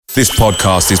This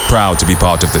podcast is proud to be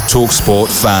part of the TalkSport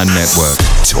Fan Network.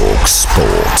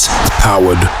 TalkSport.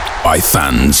 Powered by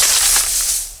fans.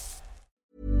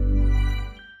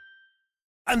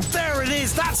 And there it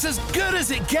is, that's as good as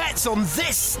it gets on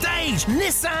this stage.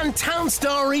 Nissan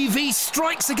Townstar EV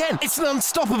strikes again. It's an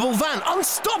unstoppable van,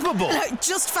 unstoppable.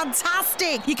 Just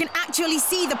fantastic. You can actually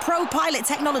see the ProPilot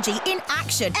technology in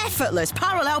action. Effortless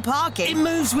parallel parking. It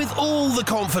moves with all the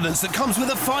confidence that comes with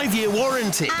a 5-year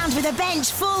warranty. And with a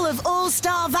bench full of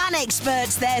all-star van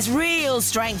experts, there's real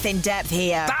strength in depth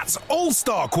here. That's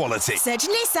all-star quality. Search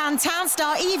Nissan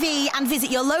Townstar EV and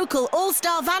visit your local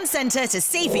all-star van centre to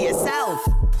see for yourself.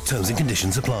 Terms and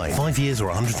conditions apply. 5 years or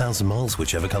 100,000 miles,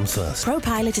 whichever comes first.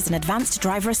 ProPilot is an advanced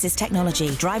driver assist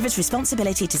technology. Driver's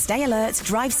responsibility to stay alert,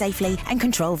 drive safely, and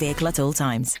control vehicle at all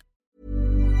times.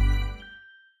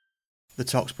 The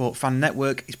TalkSport Fan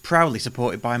Network is proudly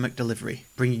supported by McDelivery,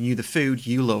 bringing you the food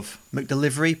you love.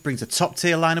 McDelivery brings a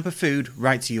top-tier lineup of food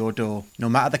right to your door. No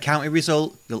matter the county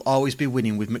result, you'll always be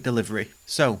winning with McDelivery.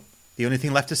 So, the only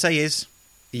thing left to say is,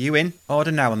 are you in?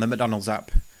 Order now on the McDonald's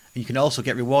app. And you can also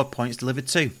get reward points delivered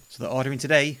too. So that ordering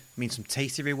today means some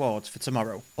tasty rewards for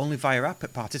tomorrow. Only via app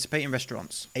at participating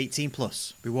restaurants. 18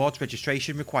 plus. Rewards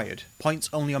registration required. Points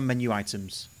only on menu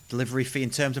items. Delivery fee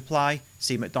and terms apply.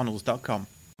 See mcdonalds.com.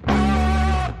 On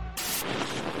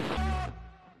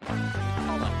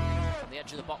the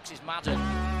edge of the box is Madden.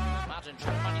 Madden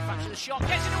trying to manufacture the shot.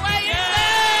 Gets it away. It's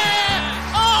there!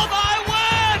 Oh my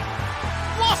word!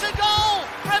 What a goal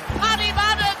from Paddy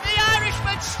Madden. The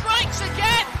Irishman strikes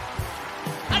again.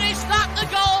 And is that the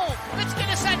goal that's going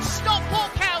to send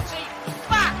Stockport County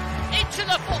back into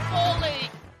the Football League?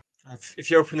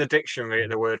 If you open the dictionary at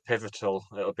the word pivotal,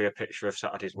 it'll be a picture of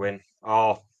Saturday's win.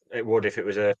 Oh, it would if it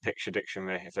was a picture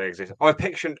dictionary, if they exist. Oh,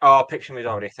 Pictionary's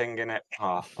already a thing, innit?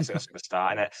 Oh, I think that's going to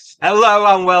start, innit? Hello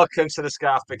and welcome to the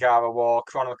Scarf Bagara War,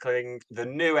 chronicling the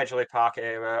new Edgeley Park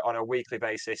era on a weekly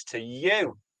basis to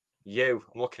you. You,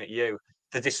 I'm looking at you.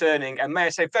 The discerning and, may I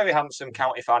say, very handsome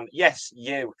county fan. Yes,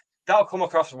 you. That'll come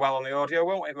across well on the audio,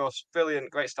 won't it, Russ? Brilliant,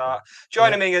 great start.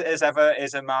 Joining me as ever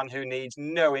is a man who needs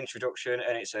no introduction,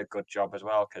 and it's a good job as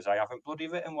well, because I haven't bloody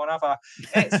written one, have I?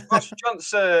 It's Russ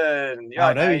Johnson.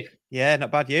 Yeah, not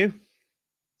bad, you?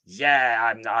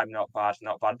 Yeah, I'm not bad,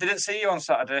 not bad. Didn't see you on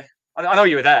Saturday. I know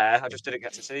you were there, I just didn't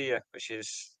get to see you, which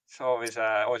is always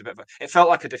a bit of a... It felt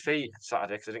like a defeat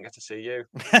Saturday, because I didn't get to see you.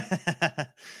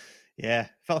 Yeah,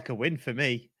 felt like a win for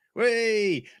me.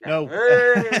 Whee! No.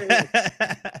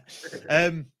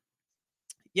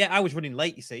 Yeah, I was running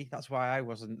late, you see. That's why I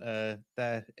wasn't there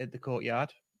at the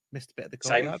courtyard. Missed a bit of the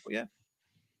courtyard, but yeah.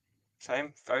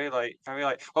 Same, very late, very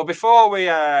late. Well, before we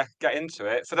get into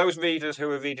it, for those readers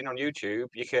who are reading on YouTube,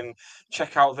 you can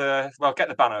check out get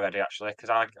the banner ready actually, because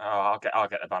I'll get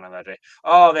the banner ready.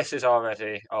 Oh, this is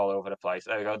already all over the place.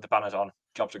 There we go, the banner's on.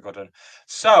 Jobs are good one.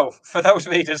 So, for those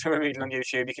readers who are reading on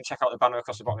YouTube, you can check out the banner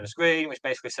across the bottom of the screen, which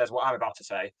basically says what I'm about to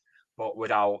say, but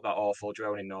without that awful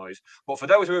droning noise. But for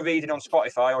those who are reading on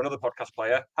Spotify or another podcast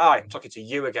player, hi, I'm talking to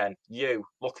you again. You,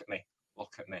 look at me.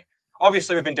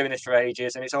 Obviously, we've been doing this for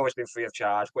ages and it's always been free of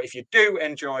charge. But if you do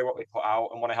enjoy what we put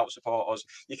out and want to help support us,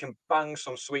 you can bang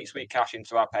some sweet, sweet cash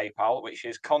into our PayPal, which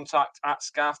is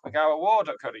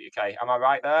contact@scarfbagaraWar.co.uk. Am I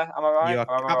right there? Am I right?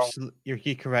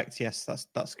 You're correct. Yes,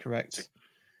 that's correct.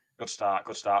 Good start.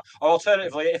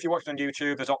 Alternatively, if you're watching on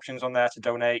YouTube, there's options on there to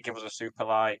donate. Give us a super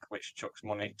like, which chucks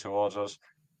money towards us.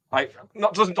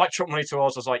 Doesn't chuck money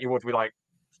towards us like you would with like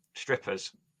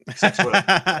strippers.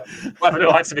 Whatever they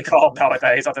like to be called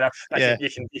nowadays. I don't know. You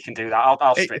can do that.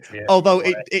 I'll strip for you. Although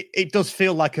it does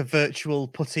feel like a virtual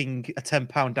putting a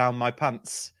 £10 down my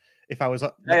pants if I was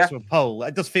next to a pole.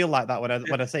 It does feel like that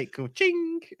when I say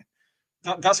ching.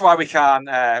 That's why we can't.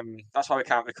 That's why we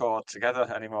can't record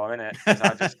together anymore, innit? Because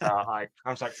I just can't.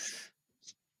 I'm just like.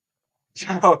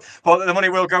 But the money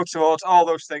will go towards all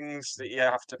those things that you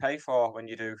have to pay for when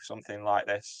you do something like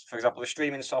this. For example, the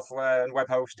streaming software and web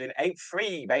hosting ain't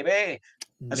free, baby.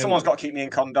 And someone's got to keep me in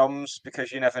condoms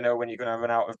because you never know when you're going to run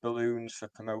out of balloons for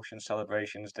promotion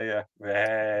celebrations, do you?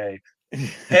 Hey.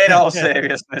 In all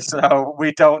seriousness, so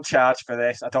we don't charge for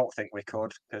this. I don't think we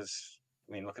could because,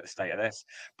 look at the state of this.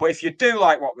 But if you do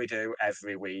like what we do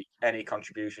every week, any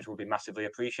contributions will be massively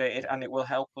appreciated and it will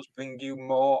help us bring you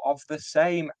more of the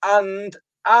same and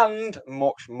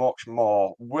much, much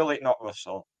more. Will it not,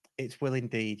 Russell? It will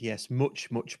indeed, yes.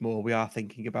 Much, much more. We are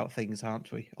thinking about things,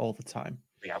 aren't we? All the time.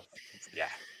 We have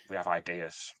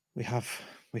ideas. We have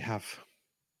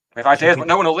ideas, but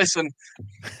no one will listen.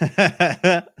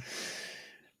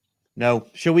 No.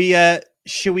 Shall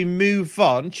we move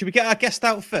on? Should we get our guest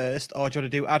out first, or do you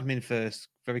want to do admin first,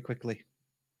 very quickly?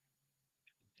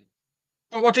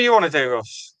 What do you want to do,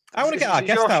 Russ? I want to get our It's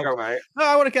guest your out. show, mate. No,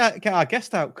 I want to get our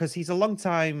guest out because he's a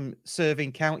long-time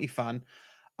serving county fan.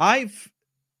 I've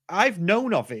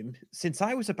known of him since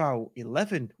I was about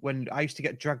 11 when I used to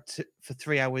get dragged for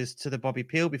 3 hours to the Bobby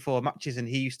Peel before matches, and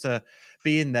he used to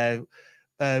be in there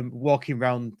walking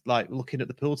around like looking at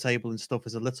the pool table and stuff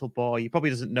as a little boy. He probably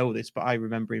doesn't know this, but I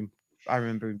remember him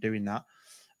doing that.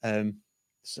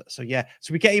 So yeah,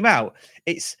 so we get him out.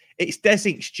 It's Des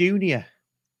Inks Jr.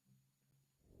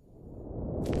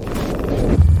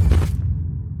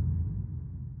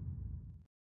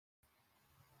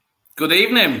 Good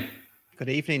evening. Good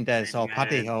evening, Des, or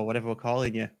Paddy, or whatever we're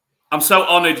calling you. I'm so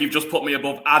honoured you've just put me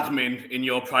above admin in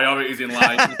your priorities in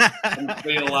life. I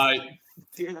feel like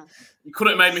you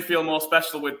couldn't have made me feel more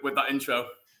special with that intro.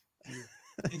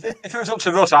 If it was up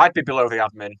to us, I'd be below the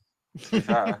admin.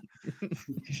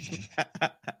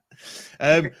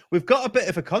 We've got a bit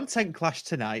of a content clash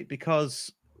tonight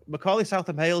because Macaulay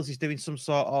Southam Hales is doing some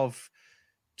sort of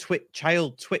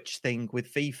child Twitch thing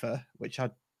with FIFA, which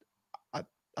I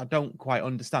don't quite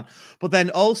understand. But then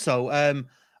also,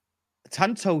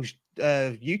 Tanto's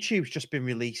YouTube's just been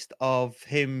released of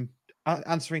him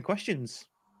answering questions.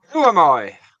 Who am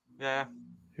I? Yeah.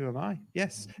 Who am I?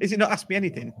 Yes. Is it not Ask Me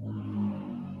Anything?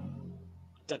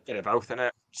 Bit of both, isn't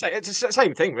it? It's the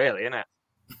same thing, really, isn't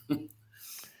it?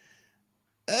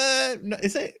 No,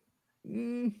 is it?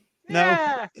 No.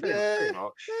 Yeah, pretty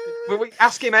much. We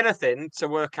ask him anything to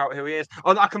work out who he is.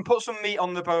 Oh, I can put some meat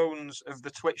on the bones of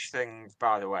the Twitch thing,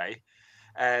 by the way.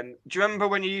 Do you remember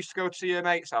when you used to go to your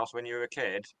mate's house when you were a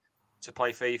kid to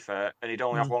play FIFA and he'd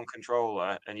only have one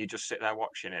controller and you just sit there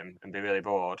watching him and be really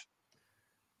bored?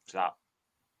 It's that.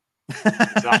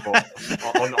 It's that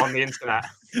on the internet.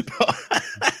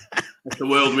 It's the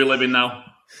world we live in now.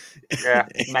 Yeah,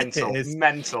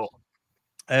 mental.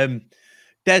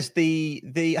 Des, I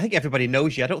think everybody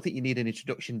knows you. I don't think you need an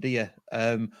introduction, do you?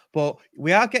 But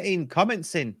we are getting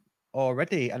comments in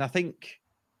already, and I think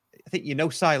you know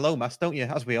Cy Lomas, don't you?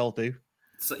 As we all do.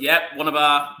 So, yeah, one of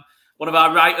our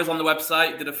writers on the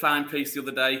website did a fine piece the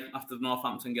other day after the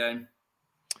Northampton game.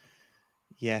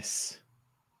 Yes,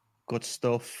 good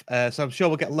stuff. So I'm sure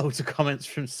we'll get loads of comments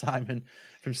from Cy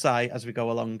as we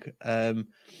go along.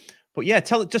 But yeah,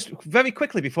 tell just very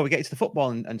quickly before we get into the football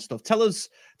and stuff. Tell us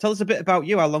a bit about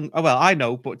you. How long? Oh, well, I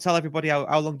know, but tell everybody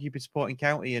how long you've been supporting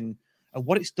County and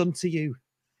what it's done to you.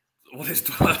 What it's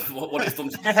done? What it's done?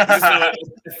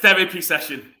 It's a therapy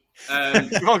session.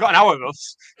 We've all got an hour of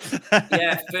us.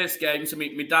 Yeah, first game. So my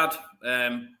dad.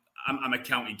 I'm a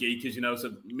County geek, as you know.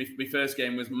 So my first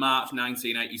game was March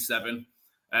 1987.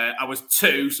 I was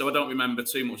 2, so I don't remember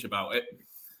too much about it.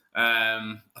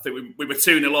 I think we were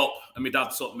 2-0 up and my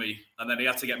dad took me and then he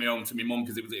had to get me home to my mum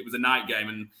because it was a night game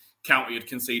and County had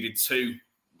conceded 2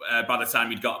 by the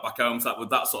time he'd got back home, so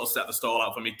that sort of set the stall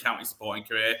out for me County supporting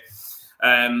career.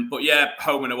 But yeah,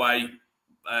 home and away,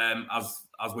 as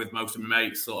with most of my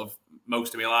mates, sort of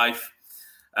most of my life.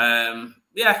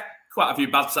 Yeah, quite a few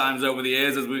bad times over the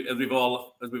years as we've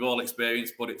all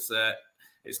experienced, but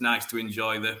it's nice to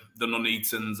enjoy the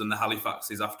Nuneatons and the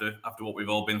Halifaxes after what we've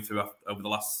all been through over the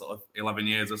last sort of 11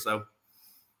 years or so.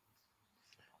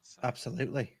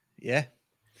 Absolutely. Yeah.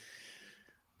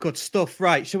 Good stuff.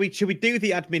 Right. Should we do the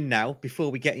admin now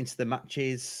before we get into the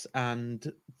matches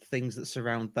and things that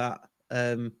surround that?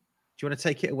 Do you want to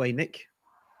take it away, Nick?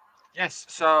 Yes,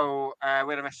 so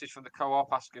we had a message from the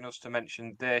Co-op asking us to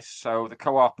mention this. So the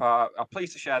Co-op are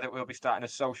pleased to share that we'll be starting a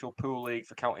social pool league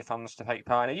for county fans to take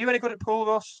part in. Are you any good at pool,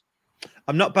 Russ?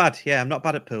 I'm not bad. Yeah, I'm not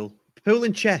bad at pool. Pool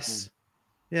and chess.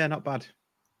 Yeah, not bad.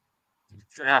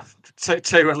 Yeah,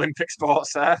 two Olympic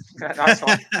sports there. Nice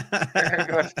one.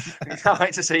 Good. Can't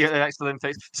wait to see you at the next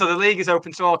Olympics. So the league is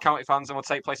open to all county fans and will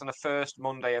take place on the first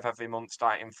Monday of every month,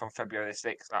 starting from February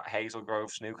 6th at Hazel Grove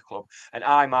Snooker Club. And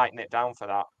I might nip down for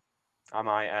that. I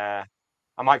might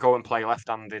go and play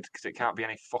left-handed because it can't be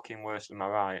any fucking worse than my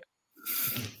right.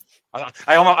 I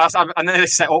nearly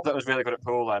set up that I was really good at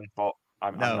pool then, but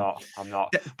I'm not.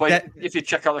 But if you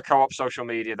check out the Co-op social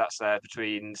media, that's there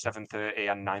between 7:30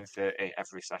 and 9:30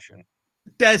 every session.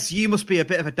 Des, you must be a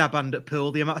bit of a dab hand at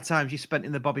pool. The amount of times you spent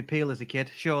in the Bobby Peel as a kid,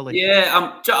 surely. Yeah,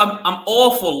 I'm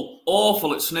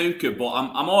awful at snooker, but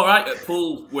I'm all right at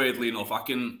pool. Weirdly enough, I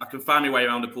can find my way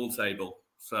around a pool table.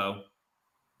 So.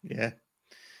 Yeah,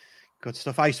 good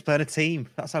stuff. I used to play on a team.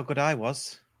 That's how good I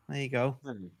was. There you go.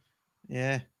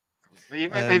 Yeah.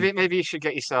 Maybe you should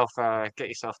get yourself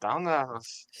down there.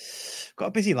 Got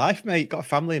a busy life, mate. Got a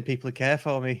family and people who care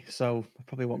for me, so I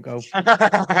probably won't go.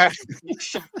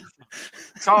 It's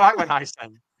all right when I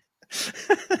send.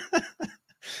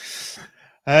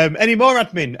 Any more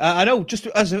admin? I know, just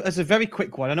as a very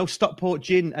quick one, I know Stockport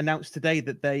Gin announced today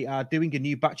that they are doing a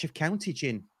new batch of county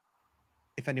gin.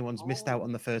 If anyone's missed out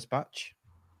on the first batch.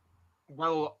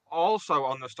 Well, also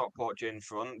on the Stockport Gin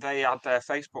front, they had their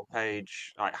Facebook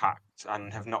page hacked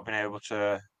and have not been able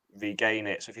to regain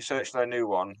it. So if you search their new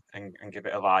one and give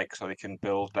it a like, so they can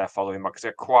build their following, because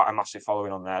they're quite a massive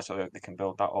following on there, so that they can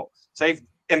build that up. Save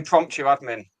impromptu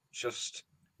admin, just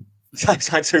it's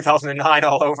like 2009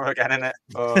 all over again, isn't it?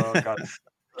 Oh god.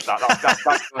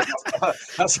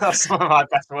 That's some of my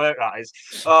best work, that is.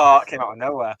 Oh, it came out of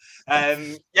nowhere.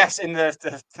 Yes, in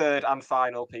the third and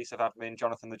final piece of admin,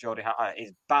 Jonathan the Geordie Hatter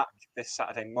is back this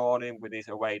Saturday morning with his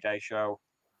away day show.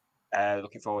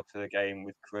 Looking forward to the game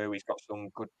with Crew. He's got some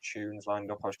good tunes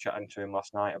lined up. I was chatting to him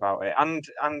last night about it. And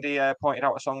Andy pointed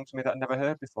out a song to me that I'd never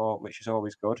heard before, which is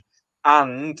always good.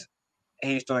 And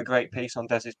he's done a great piece on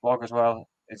Des's blog as well.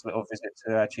 His little visit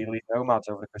to Cheerleaf Nomads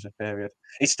over the Christmas period.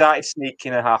 He started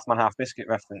sneaking a half man, half biscuit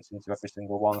reference into every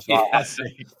single one. So I'm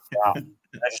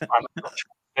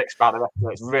fixed about the rest of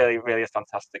it. It's really, really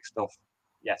fantastic stuff.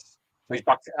 Yes. So he's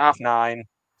back at 9:30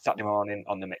 Saturday morning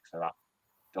on the mix of that.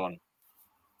 Done.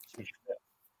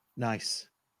 Nice.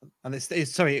 And it's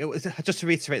sorry, it was, just to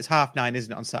reiterate, it's 9:30,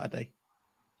 isn't it, on Saturday?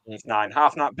 It's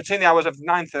 9:30, between the hours of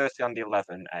 9:30 and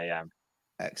 11 a.m.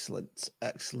 Excellent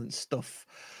stuff.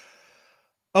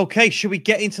 Okay, should we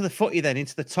get into the footy then,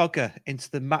 into the Togger,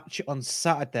 into the match on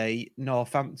Saturday,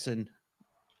 Northampton?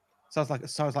 Sounds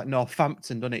like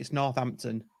Northampton, doesn't it? It's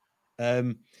Northampton.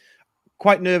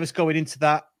 Quite nervous going into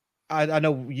that. I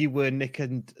know you were, Nick,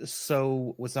 and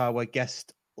so was our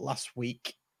guest last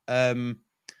week. Des,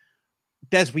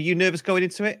 were you nervous going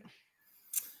into it?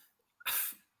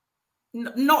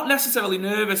 Not necessarily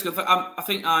nervous, because I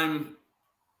think I'm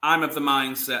of the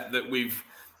mindset that we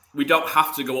don't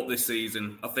have to go up this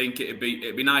season. I think it'd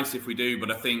be nice if we do,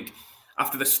 but I think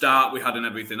after the start we had and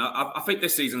everything, I think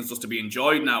this season's just to be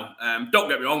enjoyed now. Don't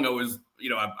get me wrong,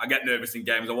 I get nervous in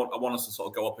games. I want us to sort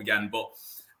of go up again, but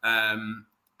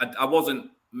I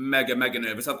wasn't mega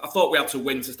nervous. I thought we had to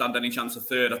win to stand any chance of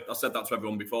third. I said that to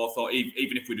everyone before. I thought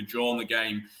even if we'd have drawn the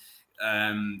game,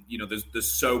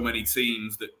 there's so many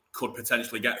teams that could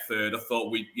potentially get third. I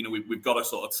thought we've got to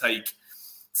sort of take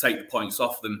the points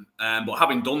off them. But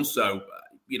having done so,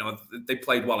 they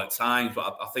played well at times.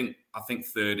 But I think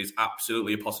third is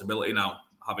absolutely a possibility now.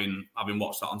 Having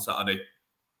watched that on Saturday.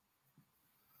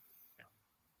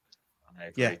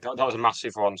 Yeah, that was a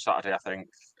massive one Saturday, I think.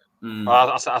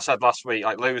 Well, I said last week,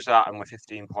 lose that and we're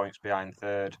 15 points behind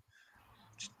third,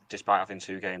 despite having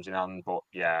 2 games in hand. But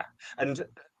yeah, and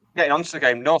getting onto the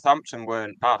game, Northampton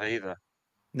weren't bad either.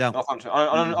 No. Northampton,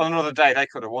 on another day, they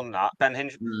could have won that. Ben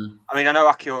Hinchliffe, I mean, I know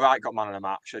Akil Wright got man of the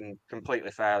match and completely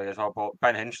fairly as well, but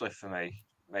Ben Hinchliffe for me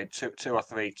made two or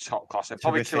three top class,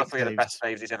 probably 2 or 3 of the best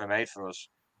saves he's ever made for us.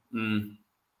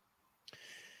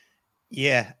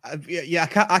 Yeah.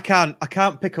 I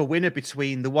can't pick a winner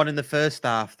between the one in the first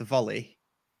half, the volley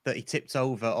that he tipped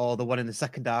over, or the one in the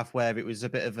second half where it was a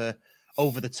bit of a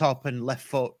over the top and left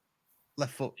foot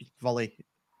volley.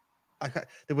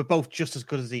 They were both just as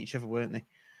good as each other, weren't they?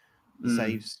 The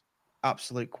saves,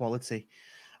 absolute quality.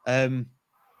 What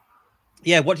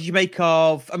did you make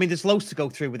of? I mean, there's loads to go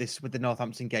through with the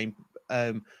Northampton game,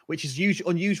 which is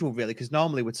unusual, really, because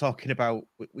normally we're talking about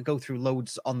we go through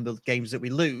loads on the games that we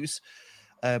lose,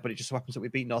 but it just so happens that we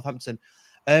beat Northampton.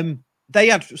 They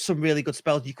had some really good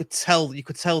spells. You could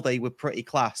tell they were pretty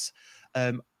class.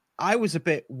 I was a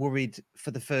bit worried for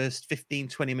the first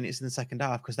 15-20 minutes in the second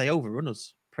half because they overrun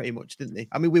us pretty much, didn't they?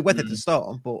 I mean, we weathered the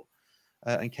storm, but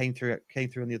and came through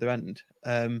on the other end.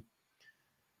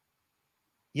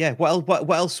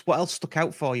 What else stuck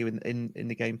out for you in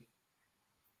the game?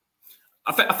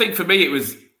 I think for me it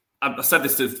was. I said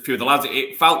this to a few of the lads.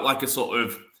 It felt like a sort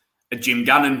of a Jim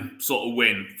Gannon sort of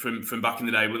win from back in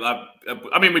the day.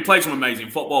 I mean, we played some amazing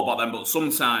football back then, but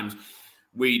sometimes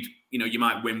you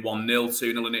might win 1-0,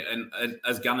 2-0, and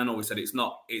as Gannon always said,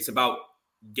 it's about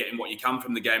getting what you can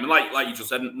from the game. And like you just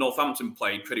said, Northampton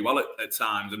played pretty well at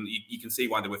times, and you can see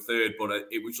why they were third. But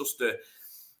it was just a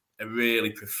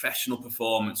really professional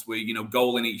performance. We,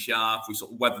 goal in each half. We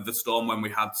sort of weathered the storm when we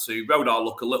had to. Rode our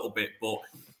luck a little bit, but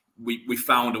we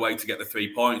found a way to get the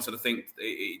 3 points. And I think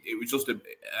it was just a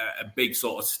big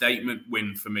sort of statement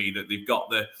win for me that they've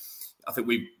got I think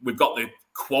we've got the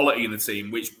quality in the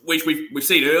team, which we've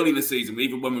seen early in the season.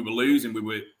 Even when we were losing, we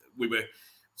were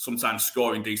sometimes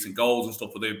scoring decent goals and stuff,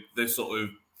 but they sort of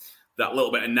that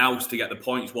little bit of nous to get the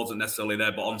points wasn't necessarily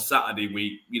there. But on Saturday,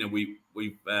 we've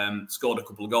scored a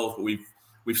couple of goals, but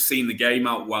we've seen the game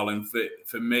out well. And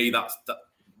for me,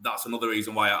 that's another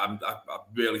reason why I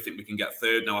really think we can get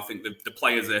third now. I think the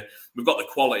players we've got the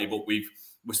quality, but we're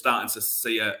starting to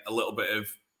see a little bit of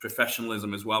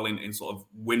professionalism as well in sort of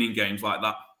winning games like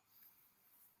that.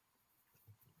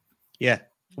 Yeah.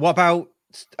 What about,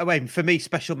 for me,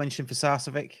 special mention for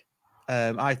Sarcevic.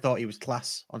 I thought he was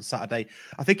class on Saturday.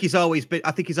 I think he's always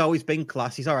been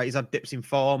class. He's all right. He's had dips in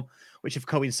form, which have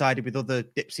coincided with other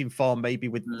dips in form, maybe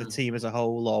with the team as a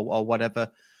whole or whatever.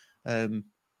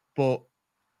 But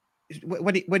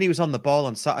when he was on the ball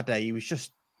on Saturday, he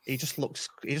just looks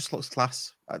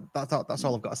class. That's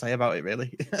all I've got to say about it,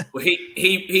 really. Well,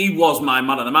 he was my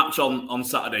man of the match on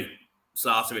Saturday.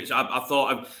 Sarcevic. I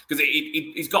thought, because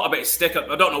he's got a bit of stick.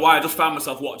 I don't know why. I just found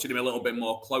myself watching him a little bit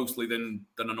more closely than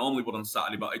I normally would on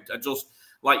Saturday. But I just,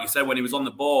 like you said, when he was on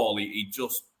the ball,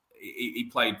 he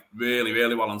played really,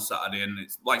 really well on Saturday. And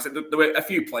it's like I said, there were a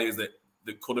few players that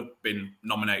could have been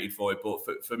nominated for it.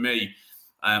 But for me,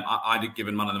 I'd have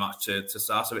given man of the match to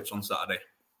Sarcevic on Saturday.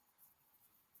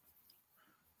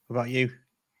 What about you,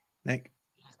 Nick?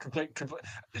 Complete.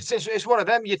 It's one of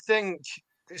them. You'd think.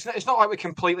 It's not like we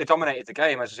completely dominated the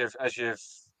game, as you've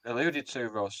alluded to,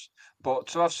 Russ. But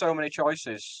to have so many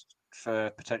choices for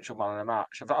potential man of the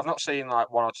match, I've not seen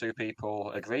like one or two people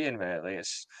agreeing. Really,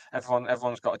 it's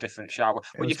everyone's got a different shout.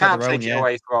 But you can't take it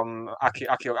away from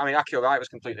Akio. I mean, Akio Wright was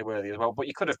completely worthy as well. But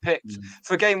you could have picked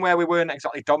for a game where we weren't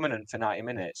exactly dominant for 90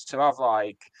 minutes to have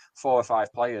like 4 or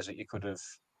 5 players that you could have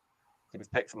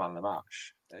picked for man of the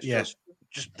match. It's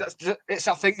it's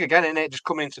that thing again, isn't it? Just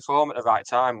coming into form at the right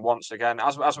time once again,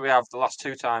 as we have the last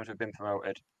 2 times we've been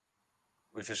promoted.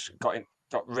 We've just got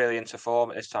really into form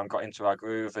at this time, got into our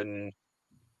groove, and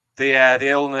the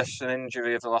illness and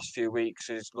injury of the last few weeks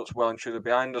looks well and truly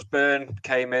behind us. Burn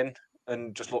came in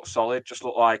and just looked solid, just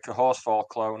looked like a Horsfall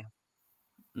clone.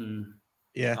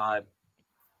 Yeah,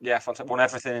 fantastic. Won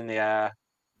everything in the air.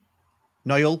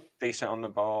 Noel decent on the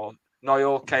ball.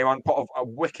 Noel came on, put a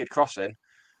wicked crossing.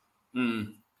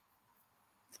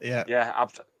 Yeah,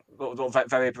 looked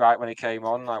very bright when he came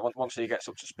on. Like once he gets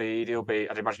up to speed,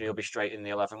 I'd imagine he'll be straight in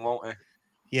the 11, won't he?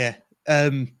 Yeah.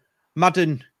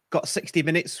 Madden got 60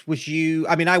 minutes.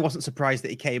 I wasn't surprised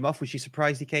that he came off. Was you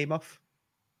surprised he came off?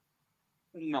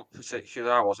 Not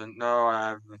particularly, I wasn't.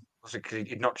 No, because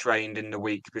he'd not trained in the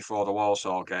week before the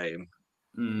Walsall game.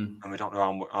 And we don't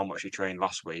know how much he trained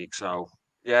last week. So,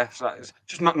 yeah, so it's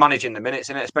just managing the minutes,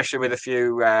 isn't it? Especially with a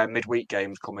few midweek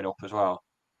games coming up as well.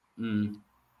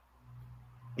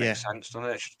 Makes sense, doesn't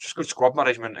it? It's just good squad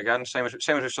management again. Same as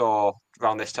we saw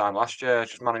around this time last year.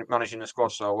 Just managing the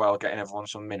squad so well, getting everyone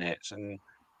some minutes, and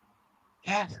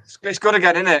yeah, it's good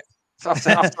again, isn't it?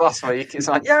 After last week, it's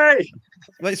like yay!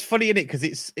 Well, it's funny, isn't it? Because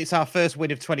it's our first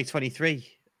win of 2023,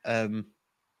 and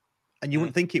you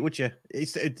wouldn't think it, would you?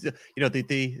 It's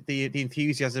the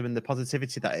enthusiasm and the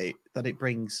positivity that it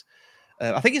brings.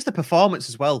 I think it's the performance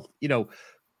as well.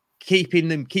 Keeping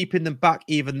them back,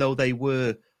 even though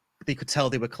they could tell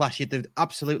they were clashing. They're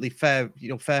absolutely fair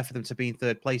for them to be in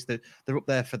third place. They're up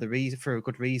there for a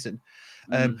good reason.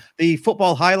 The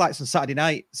football highlights on Saturday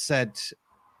night said,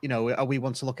 are we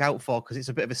one to look out for? Because it's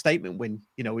a bit of a statement win.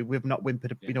 We've not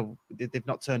whimpered. They've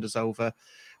not turned us over.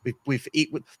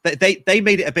 They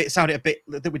made it sounded a bit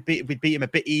that we'd beat them a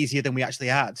bit easier than we actually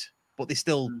had, but they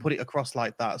still put it across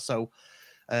like that. So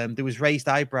there was raised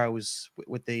eyebrows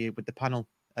with the panel,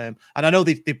 and I know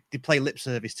they play lip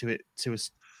service to it to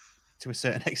a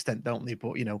certain extent, don't they?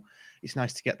 But it's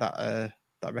nice to get that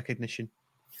recognition.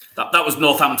 That was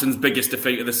Northampton's biggest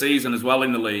defeat of the season as well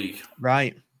in the league,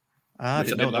 right? Which I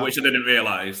didn't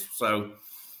realise. So,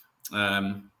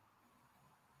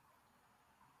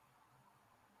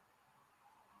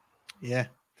 yeah.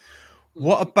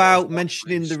 What about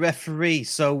mentioning the referee?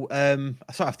 So, sorry,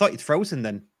 I thought you'd frozen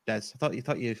then, Des. I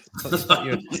thought you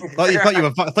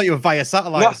were via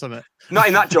satellite or something. Not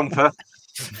in that jumper.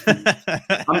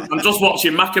 I'm just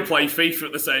watching Macca play FIFA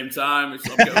at the same time.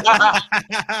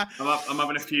 I'm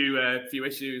having a few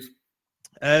issues.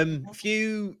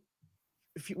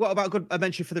 What about a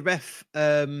mention for the ref?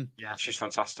 Yeah, she's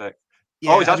fantastic.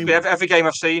 Yeah, Always has been. Every game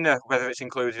I've seen her, whether it's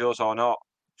included us or not.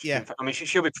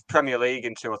 She'll be Premier League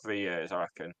in 2 or 3 years, I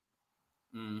reckon.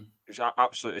 It's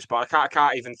absolutely spot. I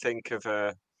can't even think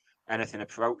of anything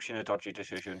approaching a dodgy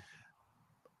decision.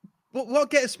 But what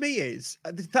gets me is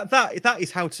that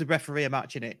is how to referee a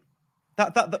match, innit?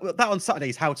 That on Saturday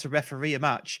is how to referee a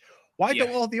match. Why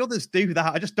don't all the others do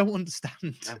that? I just don't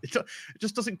understand. It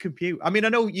just doesn't compute. I mean, I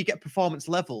know you get performance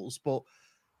levels, but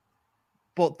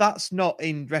that's not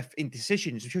in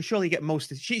decisions. She'll surely get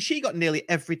most. She got nearly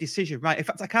every decision right. In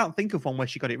fact, I can't think of one where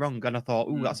she got it wrong, and I thought,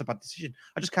 "Ooh, that's a bad decision."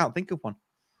 I just can't think of one.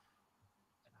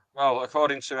 Well,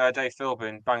 according to Dave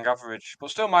Philbin, bang average, but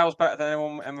still miles better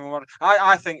than anyone.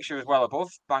 I think she was well above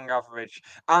bang average,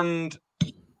 and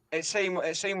it seemed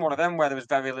one of them where there was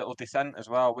very little dissent as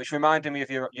well, which reminded me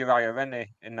of Uriah Rennie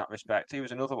in that respect. He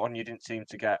was another one you didn't seem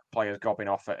to get players gobbing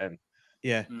off at him.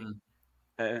 Yeah.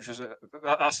 It was just,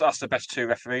 that's the best two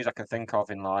referees I can think of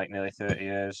in like nearly 30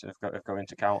 years of going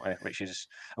to county, which is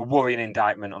a worrying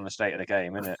indictment on the state of the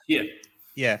game, isn't it? Yeah.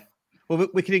 Yeah. Well,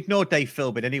 we can ignore Dave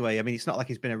Philbin anyway. I mean, it's not like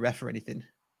he's been a ref or anything.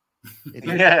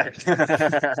 Yeah.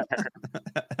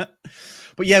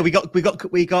 But yeah, we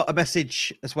got a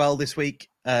message as well this week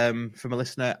from a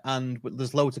listener, and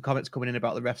there's loads of comments coming in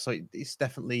about the ref, so it's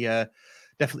definitely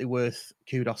worth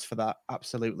kudos for that.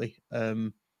 Absolutely.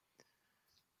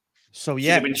 So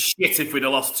yeah, should have been shit if we'd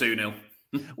have lost 2-0.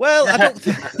 Well,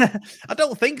 I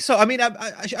don't think so. I mean,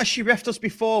 has she refed us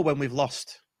before when we've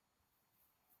lost?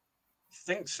 I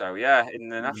think so. Yeah, in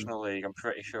the National League, I'm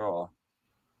pretty sure.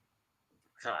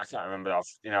 I can't remember.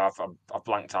 I've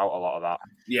blanked out a lot of that.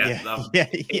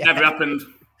 It never happened.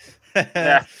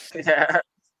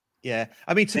 Yeah.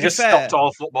 I mean, to be just fair, stopped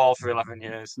all football for 11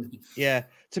 years. Yeah.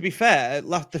 To be fair,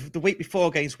 the week before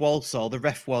against Walsall, the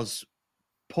ref was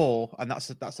poor, and that's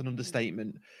an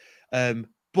understatement.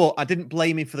 But I didn't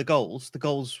blame him for the goals. The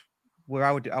goals were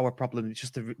our problem. It's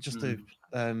just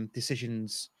the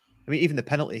decisions. I mean, even the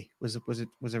penalty was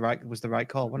the right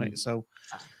call, wasn't it? So.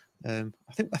 I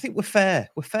think we're fair.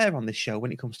 We're fair on this show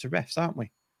when it comes to refs, aren't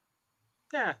we?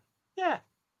 Yeah.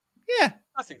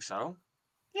 I think so.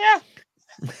 Yeah.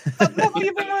 That novel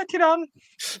you've been working on.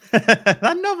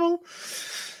 That novel.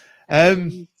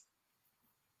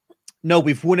 No,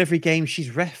 we've won every game she's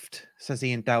refed, says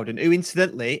Ian Dowden. Who,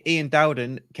 incidentally, Ian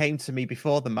Dowden came to me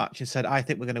before the match and said, "I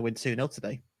think we're going to win 2-0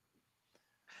 today."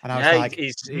 And I was like,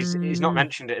 he's not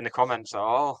mentioned it in the comments at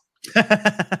all.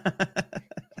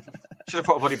 Should have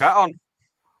put a bloody bet on.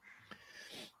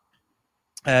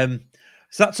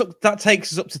 So that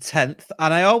takes us up to 10th,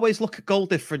 and I always look at goal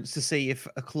difference to see if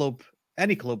a club,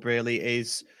 any club really,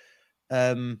 is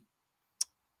under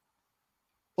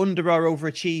or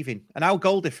overachieving, and our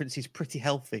goal difference is pretty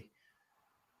healthy.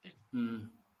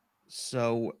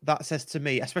 So that says to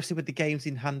me, especially with the games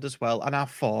in hand as well, and our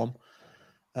form,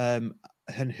 and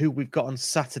who we've got on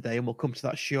Saturday, and we'll come to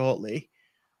that shortly.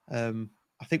 I'm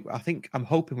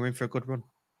hoping we're in for a good run.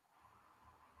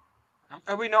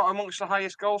 Are we not amongst the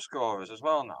highest goal scorers as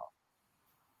well now?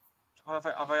 Have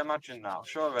I imagined now?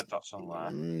 Sure, I read that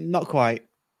somewhere. Not quite.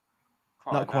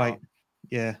 Not quite.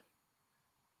 Yeah.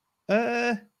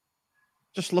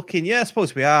 Just looking. Yeah, I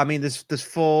suppose we are. I mean, there's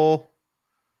 4,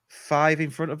 5 in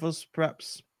front of us,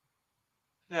 perhaps.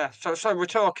 Yeah. So we're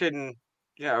talking,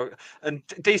 and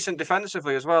decent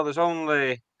defensively as well. There's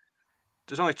only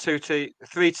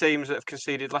 3 teams that have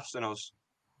conceded less than us.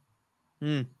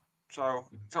 So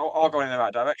it's all going in the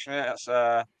right direction. Yeah? That's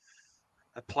a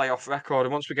playoff record.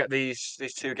 And once we get these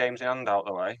 2 games in hand out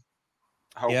the way,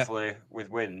 hopefully with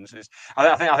wins,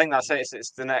 I think that's it.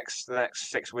 It's the next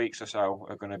 6 weeks or so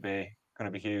are going to be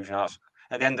huge. And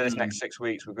at the end of this next 6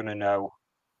 weeks, we're going to know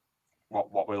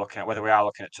what we're looking at, whether we are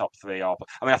looking at top 3 or.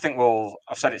 I mean, I think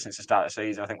I've said it since the start of the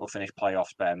season. I think we'll finish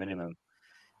playoffs bare minimum.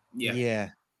 Yeah.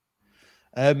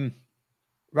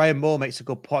 Ryan Moore makes a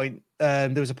good point. There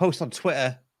was a post on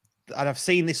Twitter, and I've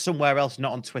seen this somewhere else,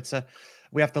 not on Twitter.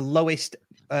 We have the lowest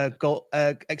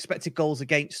expected goals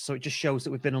against, so it just shows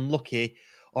that we've been unlucky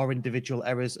or individual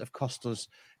errors have cost us.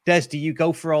 Des, do you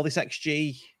go for all this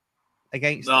XG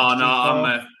against? No,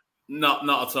 I'm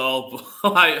not at all.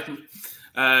 But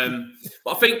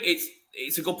I think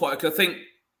it's a good point. Because I think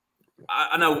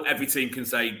I know every team can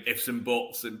say ifs and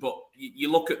buts, but you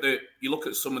look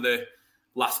at some of the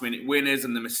last minute winners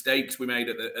and the mistakes we made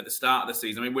at the start of the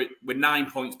season. I mean, we're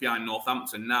 9 points behind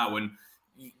Northampton now, and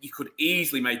you could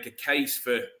easily make a case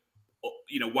for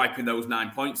wiping those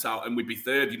 9 points out, and we'd be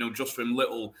third. Just from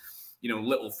little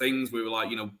things. We were like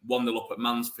 1-0 up at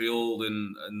Mansfield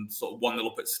and sort of 1-0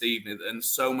 up at Stevenage, and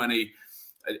so many.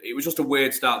 It was just a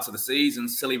weird start to the season.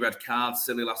 Silly red cards,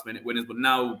 silly last minute winners. But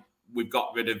now we've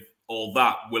got rid of all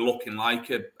that. We're looking like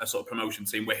a sort of promotion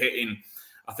team.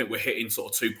 I think we're hitting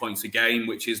sort of 2 points a game,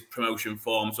 which is promotion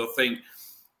form. So I think,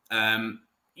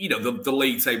 the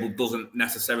league table doesn't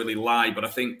necessarily lie, but I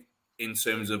think in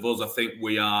terms of us, I think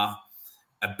we are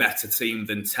a better team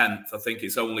than 10th. I think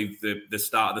it's only the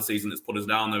start of the season that's put us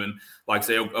down there. And like I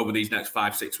say, over these next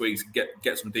 5-6 weeks,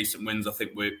 get some decent wins. I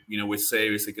think we're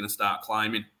seriously going to start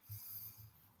climbing.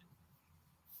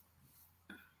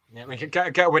 Yeah, we could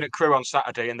get a win at Crewe on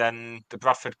Saturday, and then the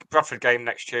Bradford game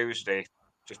next Tuesday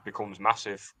just becomes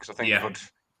massive, because I think we could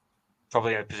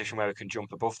probably in a position where we can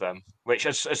jump above them, which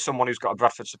as someone who's got a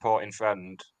Bradford supporting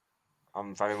friend,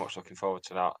 I'm very much looking forward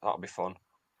to that. That'll be fun.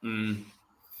 Mm.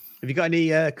 Have you got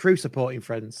any crew supporting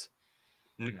friends?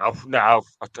 No.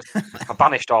 I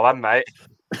banished all them, mate.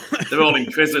 They're all in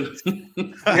prison.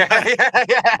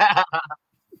 yeah.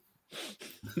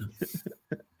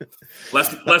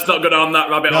 Let's not go down that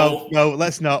rabbit hole. No,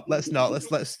 let's not. Let's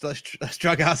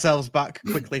drag ourselves back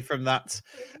quickly from that.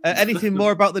 Anything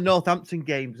more about the Northampton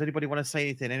game? Does anybody want to say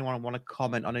anything? Anyone want to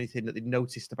comment on anything that they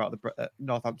noticed about the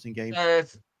Northampton game?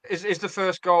 Is the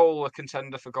first goal a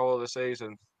contender for goal of the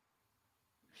season?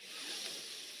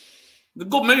 The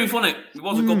good move, wasn't it? It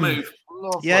was a good move.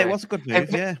 Lovely. Yeah, it was a good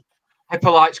move. Yeah.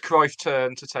 Hippolyte's Cruyff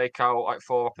turn to take out like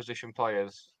 4 opposition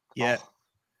players. Yeah. Oh.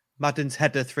 Madden's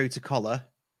header through to Collar.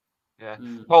 Yeah.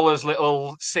 Collar's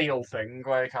little seal thing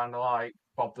where he kind of like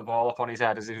bobbed the ball up on his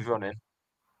head as he was running.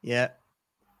 Yeah.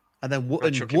 And then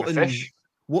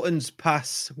Wotton's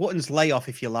pass, Wotton's layoff,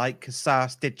 if you like, because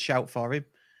Sars did shout for him.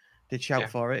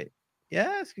 For it.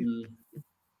 Yeah.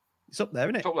 It's up there,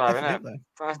 isn't it? It's up there, isn't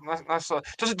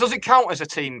it? Does it count as a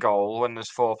team goal when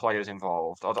there's 4 players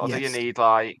involved? Or do you need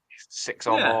like 6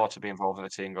 or more to be involved in a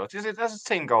team goal? That's a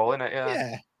team goal, isn't it?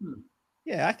 Yeah.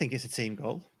 Yeah, I think it's a team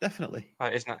goal, definitely.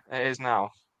 It is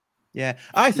now. Yeah,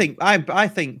 I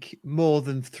think more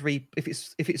than 3. If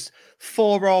it's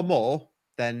 4 or more,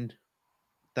 then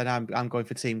I'm going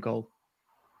for team goal.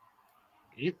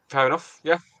 Fair enough.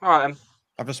 Yeah. All right then.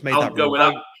 I've just made I'll that go rule. with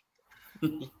that.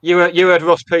 You heard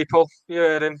Russ, people. You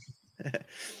heard him.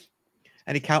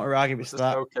 Any counter arguments to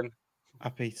that? Spoken.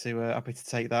 Happy to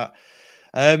take that.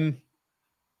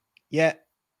 Yeah.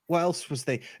 What else was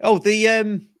the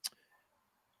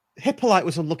Hippolyte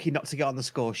was unlucky not to get on the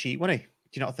score sheet, wasn't he?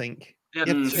 Do you not think? Yeah,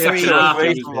 second half,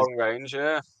 from long range.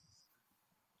 Yeah.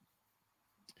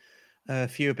 A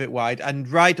few a bit wide, and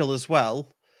Rydell as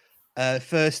well.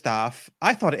 First half,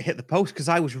 I thought it hit the post because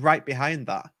I was right behind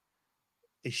that.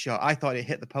 His shot, I thought it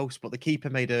hit the post, but the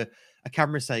keeper made a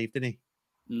camera save, didn't he?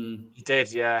 He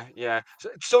did, yeah. It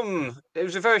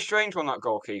was a very strange one, that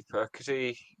goalkeeper, because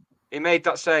he made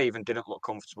that save and didn't look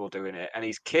comfortable doing it, and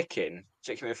his kicking,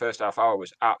 particularly in the first half hour,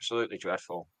 was absolutely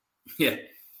dreadful. Yeah,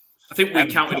 I think we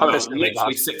counted about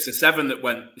literally 6 or 7 that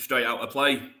went straight out of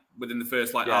play within the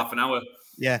first half an hour.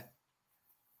 Yeah.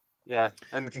 Yeah,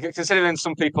 and considering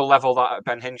some people level that at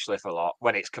Ben Hinchliffe a lot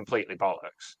when it's completely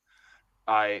bollocks,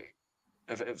 I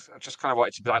just kind of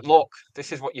wanted to be like, look,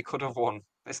 this is what you could have won.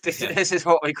 This is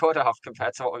what we could have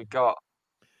compared to what we've got.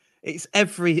 It's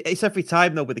every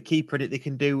time though with the keeper in it, they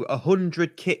can do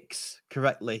 100 kicks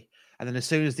correctly, and then as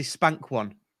soon as they spank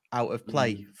one out of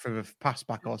play from a pass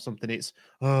back or something, it's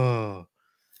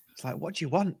like, what do you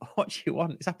want? What do you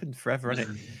want? It's happened forever,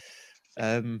 hasn't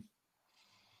it?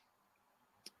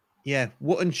 Yeah,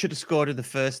 Wotton should have scored in the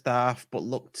first half, but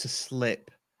looked to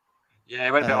slip. Yeah,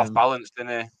 he went a bit off balance,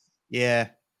 didn't he?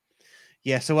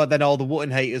 Yeah. So then all the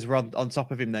Wotton haters were on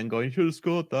top of him, then going, "You should have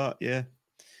scored that." Yeah,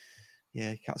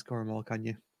 you can't score them all, can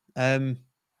you?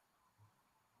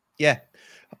 Yeah,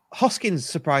 Hoskins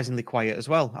surprisingly quiet as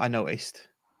well. I noticed.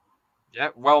 Yeah,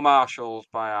 well marshalled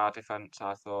by our defence,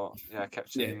 I thought. Yeah,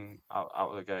 kept him out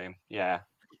of the game. Yeah.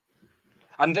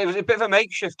 And it was a bit of a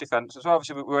makeshift defence as well.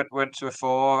 Obviously, we went to a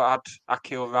 4, had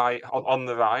Akil right on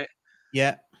the right.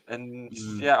 Yeah. And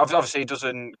obviously he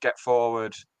doesn't get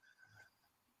forward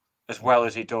as well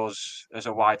as he does as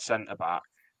a wide centre-back.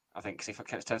 I think because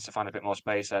he tends to find a bit more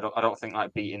space there. I don't think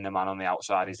like beating the man on the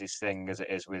outside is his thing as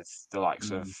it is with the likes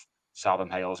of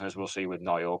Southam Hales and as we'll see with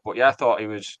Noyle. But yeah, I thought he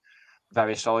was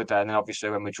very solid there. And then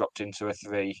obviously when we dropped into a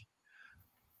 3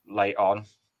 late on,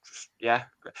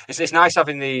 it's nice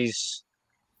having these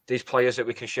players that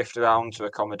we can shift around to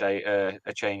accommodate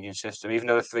a changing system. Even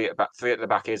though the 3 at the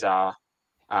back is our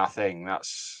thing.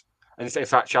 And in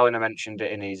fact, Challinor mentioned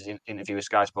it in his interview with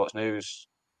Sky Sports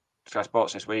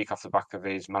this week off the back of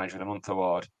his Manager of the Month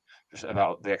award, just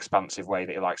about the expansive way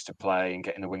that he likes to play and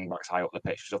getting the wing backs high up the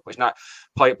pitch and stuff. But it's not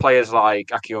players like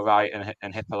Akil Wright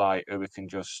and Hippolyte who we can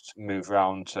just move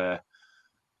around to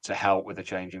help with the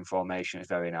change in formation is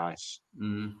very nice.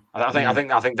 I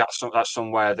think that's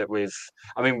somewhere that we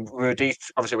were deep.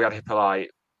 Obviously, we had Hippolyte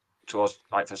towards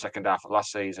like for the second half of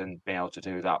last season being able to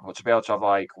do that, but to be able to have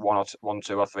like 1,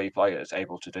 2, or 3 players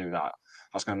able to do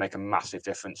that's going to make a massive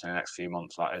difference in the next few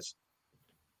months. That is.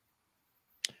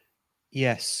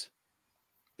 Yes.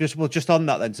 Just on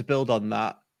that then, to build on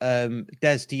that,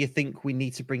 Des, do you think we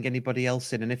need to bring anybody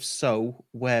else in, and if so,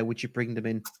 where would you bring them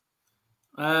in?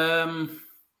 I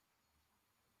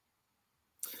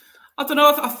don't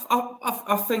know.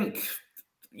 I think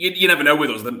you never know with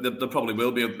us. There probably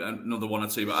will be another 1 or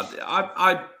 2, but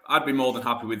I'd be more than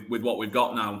happy with what we've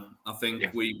got now. I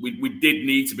think we did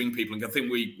need to bring people in. I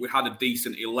think we had a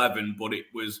decent 11, but it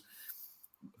was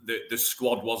the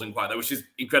squad wasn't quite there, which is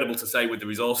incredible to say with the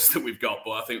resources that we've got.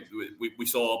 But I think we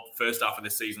saw first half of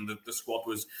this season that the squad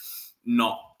was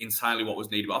not entirely what was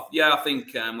needed. But I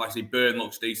think like I say, Burn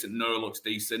looks decent, Noah looks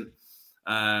decent.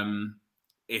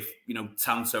 If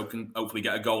Tanto can hopefully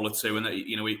get a goal or two, and that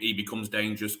he becomes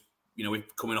dangerous, with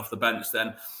coming off the bench,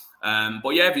 then.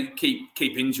 But yeah, if you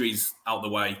keep injuries out of the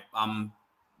way, I'm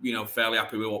fairly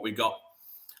happy with what we've got.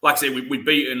 Like I say, we've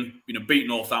beaten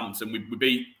Northampton,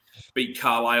 we beat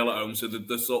Carlisle at home, so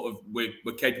the sort of we're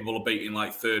capable of beating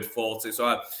like third, fourth.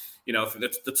 So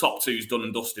the top two's done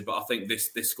and dusted, but I think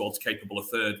this squad's capable of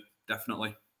third,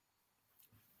 definitely.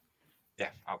 Yeah,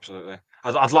 absolutely.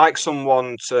 I'd like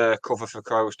someone to cover for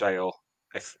Croasdale.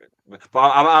 But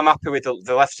I'm happy with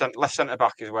the left centre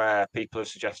back is where people have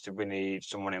suggested we need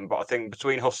someone in. But I think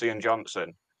between Hussey and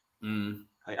Johnson,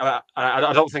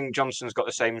 I don't think Johnson's got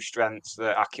the same strength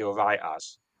that Akil Wright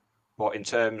has. But in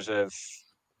terms of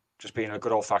just being a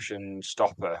good old-fashioned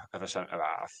stopper of a centre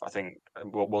half, I think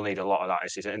we'll need a lot of that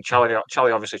this season. And Charlie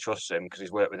obviously trusts him because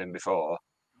he's worked with him before.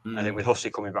 I think with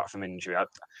Hussey coming back from injury, and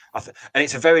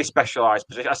it's a very specialised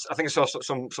position. I think I saw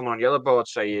someone on Yellow Board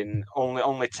saying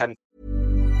only 10.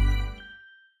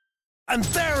 And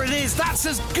there it is, that's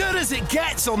as good as it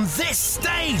gets on this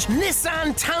stage.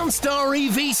 Nissan Townstar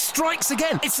EV strikes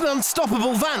again. It's an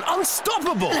unstoppable van,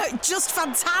 unstoppable. Just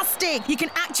fantastic. You can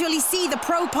actually see the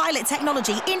ProPilot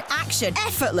technology in action.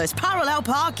 Effortless parallel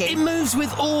parking. It moves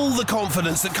with all the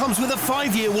confidence that comes with a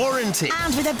 5-year warranty.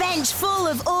 And with a bench full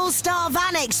of all-star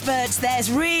van experts,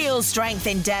 there's real strength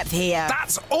in depth here.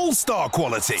 That's all-star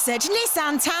quality. Search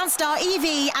Nissan Townstar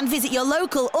EV and visit your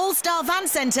local all-star van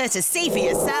centre to see for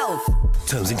yourself.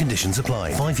 Terms and conditions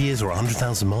apply. 5 years or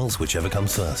 100,000 miles, whichever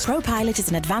comes first. ProPilot is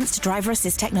an advanced driver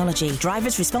assist technology.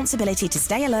 Driver's responsibility to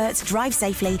stay alert, drive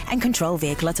safely, and control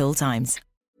vehicle at all times.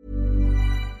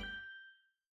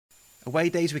 Away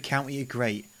days with County are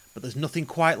great, but there's nothing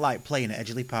quite like playing at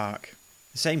Edgeley Park.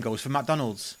 The same goes for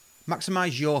McDonald's.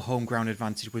 Maximise your home ground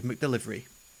advantage with McDelivery.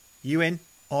 You in?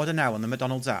 Order now on the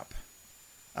McDonald's app.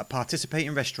 At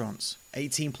participating restaurants,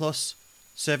 18 plus,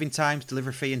 serving times,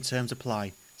 delivery fee and terms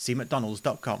apply. See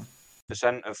mcdonalds.com.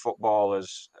 % of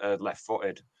footballers are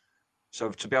left-footed.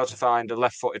 So to be able to find a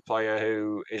left-footed player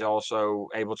who is also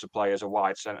able to play as a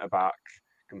wide centre-back,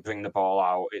 can bring the ball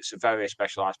out, it's a very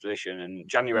specialised position. And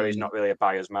January is not really a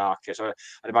buyer's market. So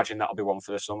I'd imagine that'll be one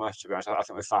for the summer, to be honest. I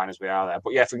think we're fine as we are there.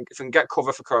 But yeah, if we can get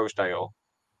cover for Croasdale,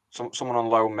 someone on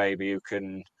loan maybe who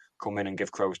can come in and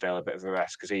give Croasdale a bit of a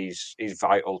rest, because he's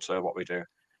vital to what we do.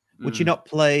 Would you not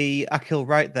play Akil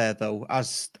Wright there, though,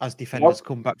 as defenders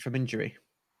come back from injury?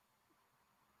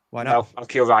 Why not? No,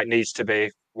 Akil Wright needs to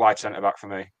be wide centre-back for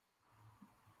me.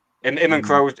 Him and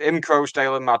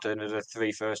Croasdale and Madden are the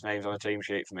 3 first names on the team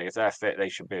sheet for me. If they're fit, they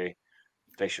should be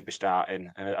starting.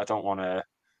 And I don't want to...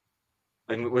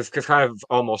 And we've kind of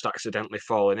almost accidentally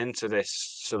fallen into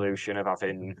this solution of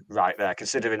having Wright there,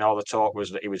 considering all the talk was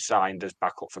that he was signed as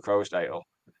backup for Croasdale.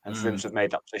 And for him to have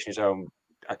made that position his own...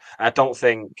 I don't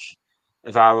think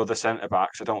of our other centre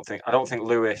backs. I don't think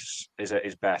Lewis is at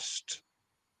his best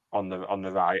on the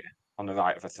right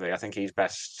of a 3. I think he's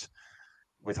best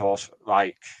with Horse,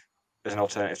 like as an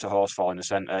alternative to Horsfall in the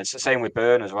centre. It's the same with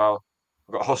Byrne as well.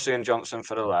 We've got Hussey and Johnson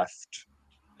for the left,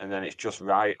 and then it's just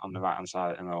Wright on the right hand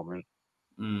side at the moment.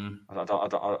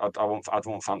 I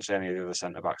won't fancy any of the other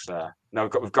centre backs there. No,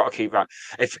 we've got to keep Wright.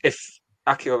 If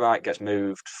Akil Wright gets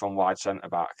moved from wide centre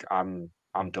back, I'm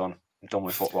done. I'm done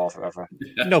with football forever.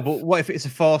 No, but what if it's a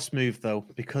forced move, though,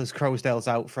 because Croasdale's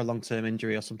out for a long-term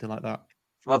injury or something like that?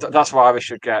 Well, that's why we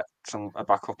should get a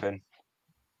backup in.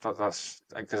 That's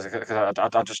because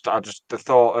I just the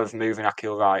thought of moving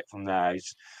Akil Wright from there.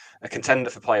 He's a contender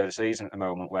for player of the season at the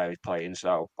moment where he's playing,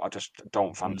 so I just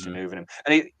don't fancy moving him.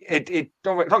 And he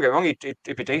don't get me wrong,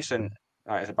 he'd be decent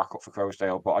as a backup for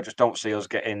Croasdale, but I just don't see us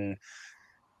getting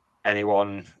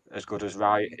anyone as good as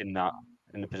Wright in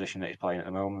the position that he's playing at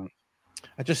the moment.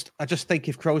 I just think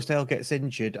if Croasdale gets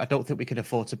injured, I don't think we can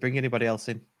afford to bring anybody else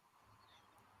in.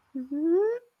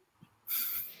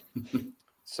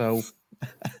 So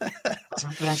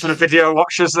for the video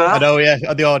watchers there. I know, yeah.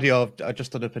 On the audio, I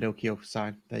just done a Pinocchio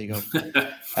sign. There you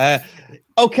go.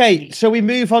 Okay, so we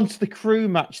move on to the Crewe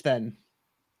match then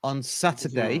on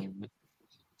Saturday.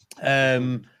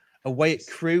 Away at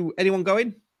Crewe. Anyone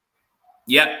going?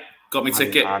 Yeah, got me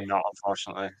ticket. I'm not,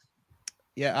 unfortunately.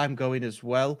 Yeah, I'm going as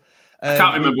well. I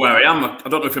can't remember where I am. I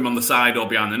don't know if I'm on the side or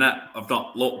behind the net. I've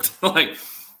not looked. We've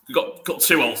got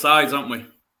 2 all sides, haven't we?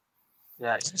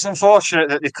 Yeah, it's unfortunate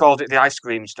that they called it the ice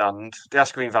cream stand, the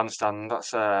ice cream van stand.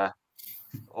 That's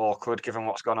awkward given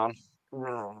what's gone on.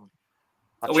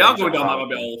 We are going down that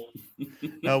rabbit hole.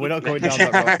 No, we're not going down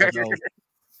that rabbit hole.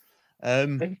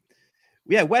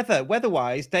 Yeah,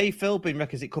 weather-wise, Dave Philbin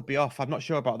reckons it could be off. I'm not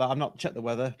sure about that. I've not checked the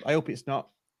weather. I hope it's not,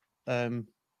 because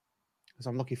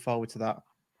I'm looking forward to that.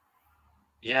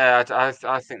 Yeah,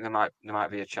 I think there might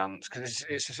be a chance because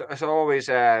it's always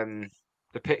the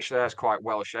pitch there is quite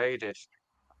well shaded,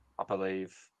 I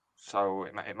believe. So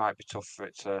it might be tough for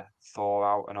it to thaw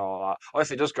out and all that. Or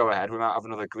if it does go ahead, we might have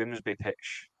another Grimsby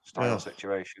pitch style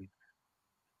situation.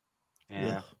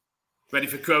 Yeah. Ugh. Ready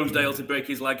for Crowsdale to break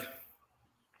his leg?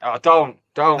 Oh, don't.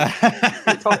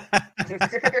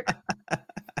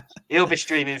 He'll be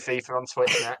streaming FIFA on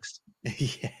Twitch next.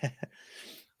 Yeah.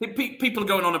 People are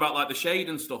going on about like the shade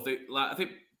and stuff. I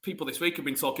think people this week have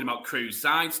been talking about Crew's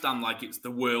side stand like it's the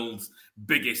world's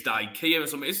biggest IKEA or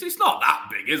something. It's not that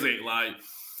big, is it? Like,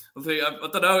 I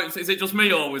don't know. Is it just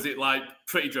me or was it like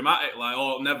pretty dramatic? Like,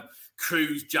 never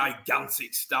Crew's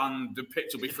gigantic stand. The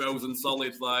pitch will be frozen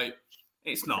solid. Like,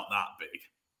 it's not that big.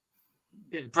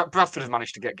 Yeah, Bradford have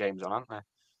managed to get games on, haven't they?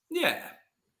 Yeah.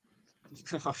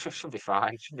 Should be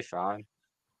fine.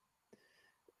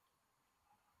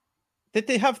 Did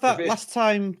they have that last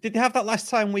time? Did they have that last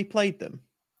time we played them?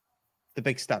 The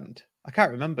big stand. I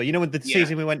can't remember. You know, when the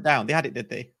season we went down, they had it, did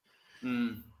they?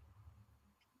 Mm.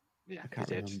 Yeah, I can't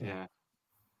remember.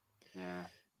 Yeah.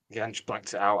 Again, just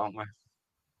blanked it out, haven't we?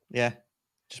 Yeah,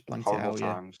 just blanked it out.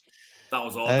 Times. Yeah. That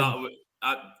was all.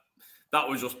 That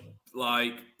was just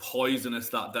like poisonous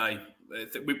that day.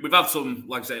 We've had some,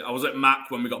 like I say, I was at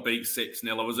Mac when we got beat 6-0.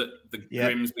 I was at the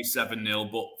Grimsby 7-0.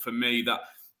 But for me, that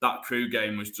Crew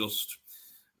game was just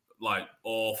like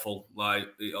awful. Like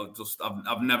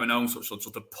I've never known such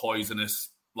a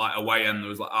poisonous like away end. There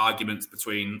was like arguments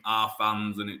between our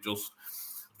fans, and it just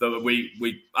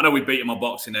I know we beat them on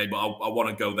Boxing Day, but I want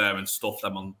to go there and stuff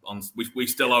them on. We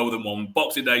still owe them one.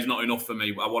 Boxing Day is not enough for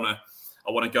me. I want to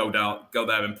go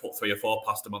there and put 3 or 4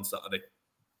 past them on Saturday.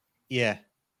 Yeah.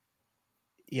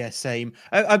 Yeah, same.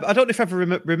 I don't know if I've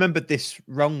ever remembered this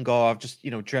wrong or I've just,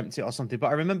 dreamt it or something, but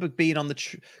I remember being on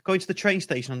going to the train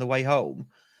station on the way home,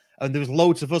 and there was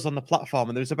loads of us on the platform,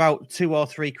 and there was about 2 or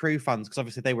 3 Crew fans, because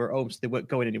obviously they were at home, so they weren't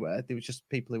going anywhere. There was just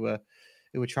people who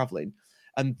were travelling.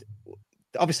 And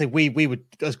obviously we were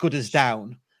as good as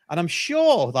down. And I'm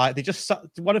sure like they just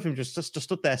one of them just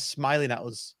stood there smiling at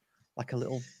us like a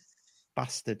little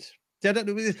bastard. I don't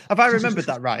know. Have I remembered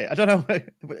that right? I don't know.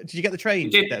 Did you get the train?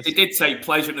 It did take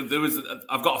pleasure.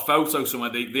 I've got a photo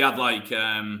somewhere. They had like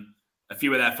a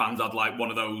few of their fans had like one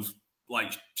of those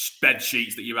like bed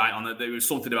sheets that you write on. There was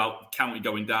something about County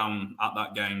going down at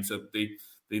that game, so they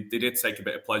did take a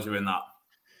bit of pleasure in that.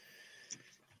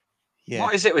 Yeah.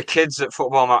 What is it with kids at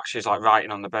football matches like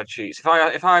writing on the bed sheets?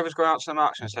 If I was going out to the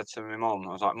match and said to my mum,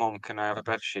 I was like, "Mum, can I have a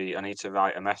bed sheet? I need to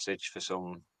write a message for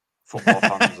some football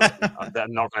fans that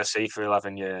I'm not going to see for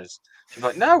 11 years." She's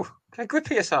like, "No, can I grip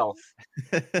yourself?"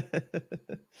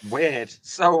 Weird,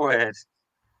 so weird.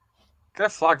 Get a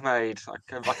flag made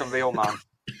like a real man.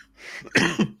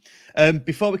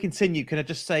 Before we continue, can I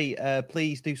just say,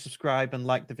 please do subscribe and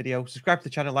like the video. Subscribe to the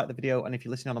channel, like the video, and if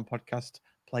you're listening on podcast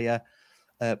player,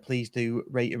 please do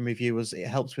rate and review us. It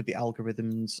helps with the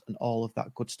algorithms and all of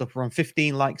that good stuff. We're on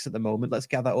 15 likes at the moment. Let's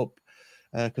get that up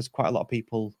because quite a lot of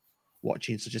people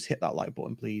watching, so just hit that like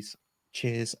button, please.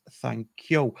 Cheers, thank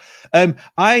you.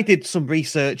 I did some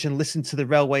research and listened to the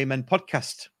Railwaymen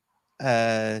podcast.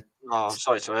 I'm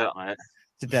sorry to hear that, mate.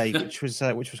 Today,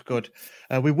 which was good.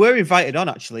 We were invited on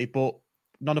actually, but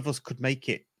none of us could make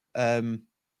it.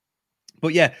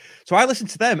 But yeah, so I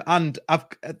listened to them, and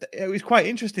it was quite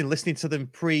interesting listening to them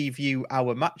preview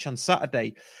our match on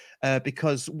Saturday,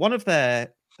 because one of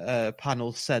their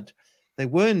panels said they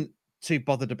weren't too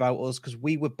bothered about us because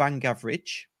we were bang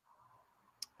average.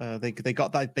 They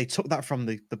got that. They took that from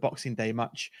the Boxing Day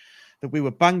match, that we were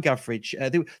bang average.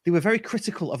 They were very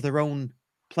critical of their own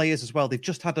players as well. They've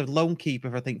just had a loan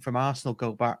keeper, I think, from Arsenal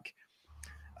go back,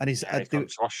 and he's from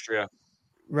Austria.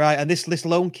 Right, and this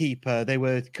loan keeper, they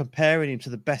were comparing him to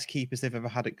the best keepers they've ever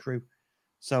had at Crew.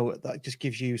 So that just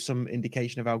gives you some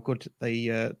indication of how good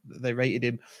they rated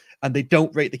him. And they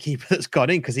don't rate the keeper that's gone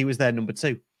in because he was their number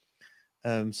 2.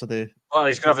 Well, he's going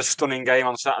to have a stunning game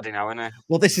on Saturday now, isn't he?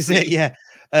 Well, this is it, yeah.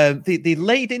 They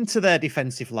laid into their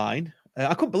defensive line.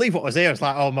 I couldn't believe what was here. I was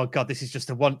like, oh my God, this is just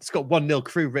it's got 1-0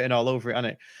 Crew written all over it,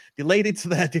 hasn't it? They laid into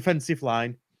their defensive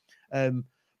line.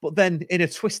 But then in a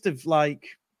twist of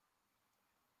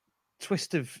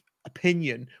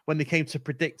opinion, when they came to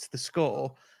predict the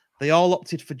score, they all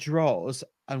opted for draws,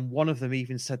 and one of them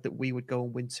even said that we would go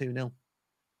and win 2-0.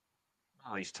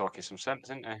 Oh, he's talking some sense,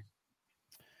 isn't he?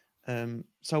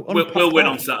 So we'll win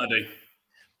on Saturday.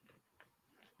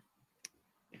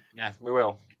 Yeah, we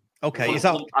will. Okay, is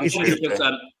that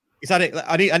 100%? Is that it?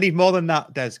 I need more than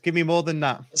that, Des. Give me more than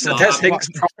that. No, Des Hincks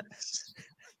promise.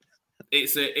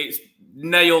 It's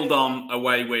nailed on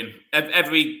away win.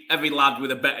 Every lad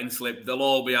with a betting slip, they'll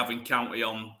all be having County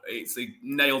on. It's a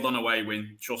nailed on away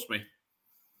win. Trust me.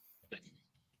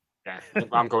 Yeah,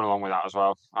 I'm going along with that as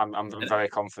well. I'm very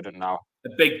confident now. A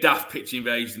big daft pitch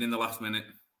invasion in the last minute.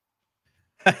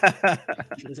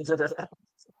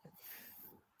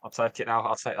 I'll take it now.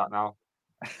 I'll take that now.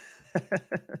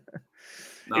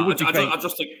 No,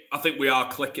 I think we are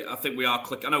clicking.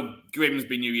 I know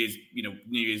Grimsby New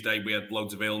Year's Day we had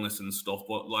loads of illness and stuff,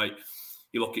 but like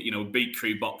you look at beat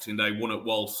Crewe Boxing Day, won at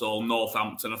Walsall,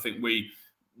 Northampton. I think we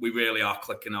really are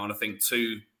clicking now, and I think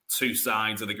two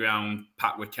sides of the ground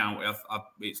packed with County.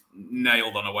 It's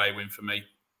nailed on away win for me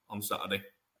on Saturday.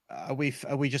 Are we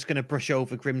just going to brush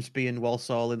over Grimsby and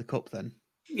Walsall in the cup then?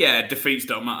 Yeah, defeats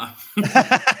don't matter.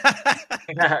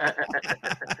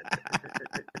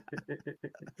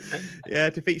 Yeah,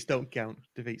 defeats don't count.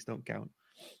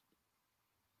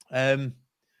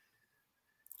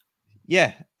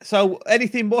 Yeah. So,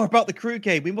 anything more about the Crewe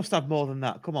game? We must have more than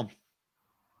that. Come on.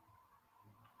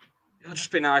 It'll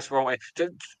just be nice, won't it?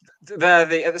 At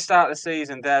the start of the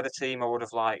season, they're the team I would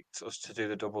have liked us to do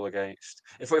the double against.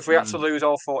 If we had to lose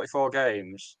all 44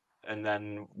 games and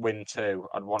then win 2,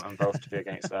 I'd want them both to be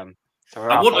against them. So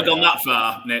I wouldn't have gone that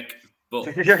far, Nick, but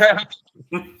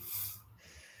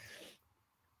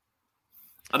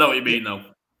I know what you mean, though.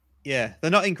 Yeah,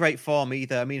 they're not in great form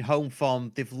either. I mean, home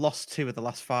form, they've lost 2 of the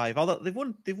last 5. Although they've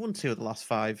won 2 of the last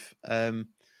 5.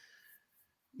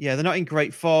 Yeah, they're not in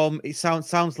great form. It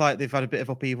sounds like they've had a bit of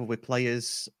upheaval with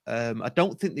players. I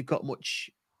don't think they've got much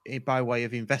by way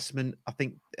of investment. I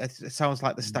think it sounds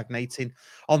like they're stagnating.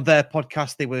 On their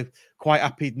podcast, they were quite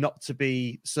happy not to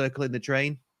be circling the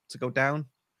drain to go down.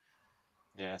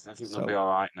 Yeah, I think they'll be all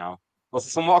right now. Well,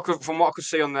 from what I could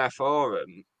see on their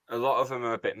forum, a lot of them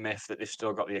are a bit miffed that they've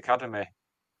still got the academy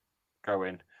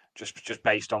going, just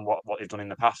based on what they've done in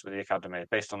the past with the academy,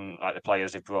 based on like the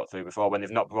players they've brought through before, when they've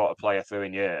not brought a player through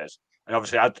in years. And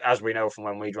obviously, as we know from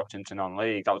when we dropped into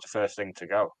non-league, that was the first thing to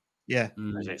go. Yeah,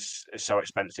 because it's so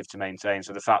expensive to maintain.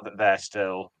 So the fact that they're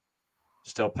still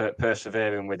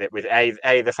persevering with it, with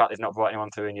a the fact they've not brought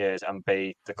anyone through in years, and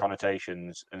B, the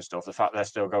connotations and stuff, the fact they're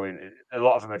still going, a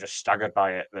lot of them are just staggered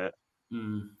by it that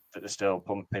they're still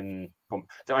pumping.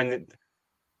 I mean,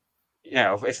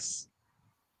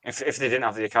 if they didn't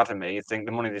have the academy, you'd think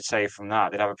the money they'd save from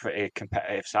that, they'd have a pretty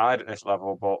competitive side at this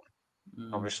level. But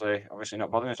obviously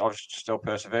not bothering. It's obviously still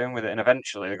persevering with it, and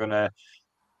eventually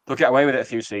they'll get away with it a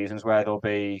few seasons where there'll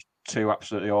be 2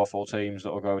 absolutely awful teams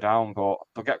that will go down, but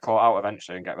they'll get caught out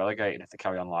eventually and get relegated if they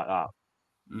carry on like that.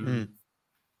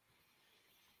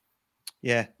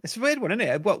 Yeah, it's a weird one, isn't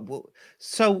it? Well,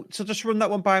 so just run that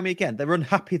one by me again. They're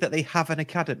unhappy that they have an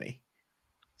academy.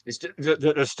 It's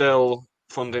they're still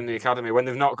funding the academy when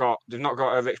they've not got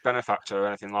a rich benefactor or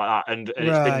anything like that, and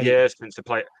it's been years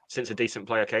since a decent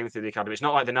player came through the academy. It's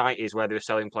not like the 90s where they were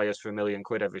selling players for £1 million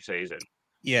every season.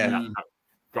 Yeah.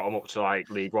 Got them up to like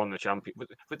League One, the champion. But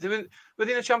were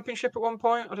they in a championship at one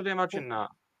point? Or did I imagine that?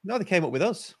 No, they came up with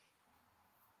us.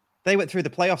 They went through the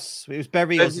playoffs. It was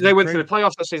Bury. They went through the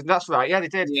playoffs that season. That's right. Yeah, they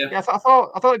did. Yeah, I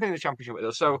thought they'd been in the championship with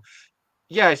us. So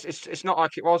yeah, it's not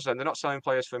like it was then. They're not selling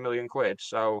players for £1 million.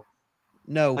 So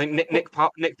no, I think Nick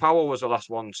Powell was the last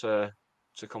one to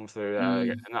come through,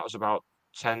 and that was about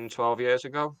 10, 12 years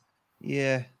ago.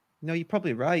 Yeah, no, you're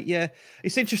probably right. Yeah,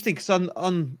 it's interesting because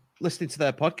on listening to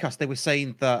their podcast, they were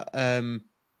saying that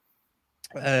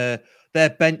their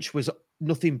bench was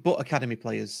nothing but academy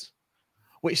players,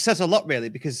 which says a lot, really,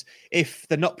 because if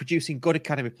they're not producing good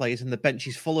academy players and the bench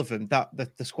is full of them, that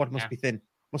the squad must be thin,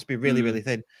 must be really, really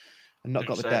thin, and not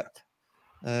got the depth.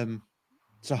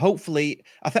 So hopefully,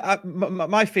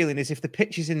 my feeling is if the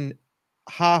pitch is in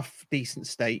half decent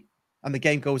state and the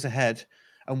game goes ahead,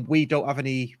 and we don't have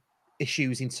any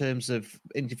issues in terms of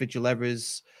individual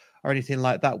errors or anything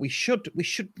like that, we should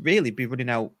really be running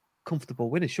out comfortable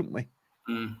winners, shouldn't we?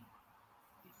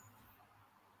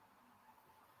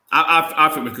 I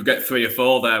think we could get 3 or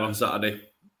 4 there on Saturday.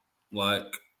 And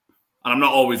I'm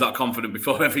not always that confident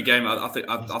before every game. I think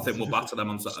we'll batter them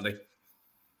on Saturday.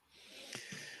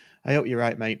 I hope you're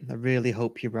right, mate. I really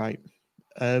hope you're right.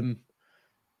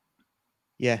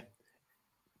 Yeah.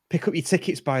 Pick up your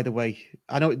tickets, by the way.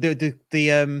 I know the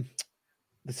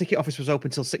ticket office was open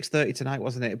till 6:30 tonight,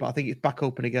 wasn't it? But I think it's back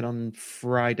open again on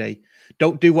Friday.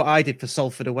 Don't do what I did for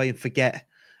Salford away and forget,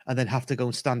 and then have to go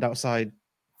and stand outside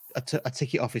a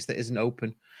ticket office that isn't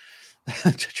open,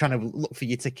 trying to look for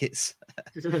your tickets.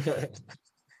 And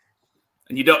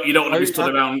you don't want to be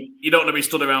stood around. You don't want to be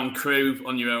stood around Crewe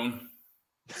on your own.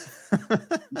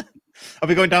 Are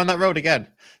we going down that road again?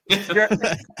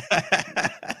 The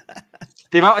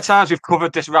amount of times we've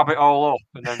covered this rabbit hole up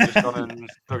and then just gone and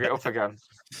dug it up again.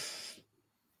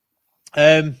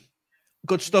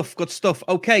 Good stuff. Good stuff.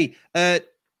 Okay, Des,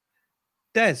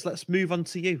 let's move on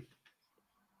to you.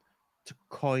 To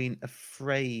coin a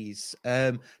phrase,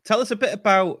 tell us a bit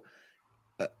about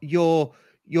your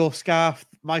scarf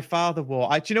my father wore.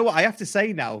 Do you know what I have to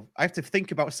say now? I have to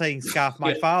think about saying scarf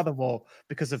my father wore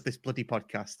because of this bloody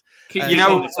podcast. You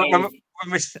know,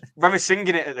 when we're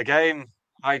singing it at the game,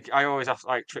 I always have to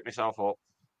like trip myself up.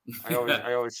 I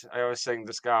always sing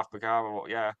the scarf Bagara.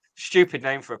 Yeah, stupid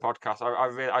name for a podcast.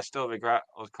 I still regret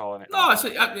us calling it. No,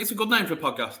 it's a good name for a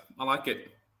podcast. I like it.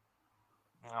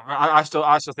 I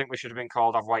still think we should have been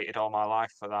called I've Waited All My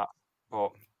Life for that,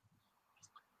 but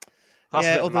that's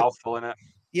a bit of a mouthful, isn't it?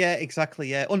 Yeah, exactly.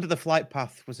 Yeah, Under the Flight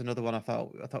Path was another one I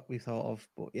thought we thought of,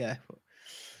 but yeah,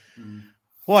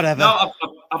 whatever. No,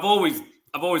 I've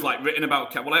always like written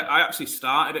about. Well, I actually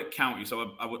started at County,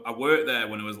 so I worked there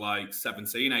when I was like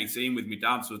 17, 18 with my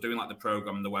dad. So I was doing like the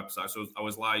program and the website. So I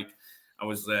was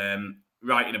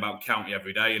writing about County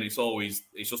every day, and it's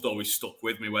just always stuck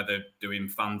with me, whether doing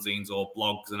fanzines or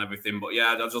blogs and everything. But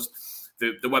yeah,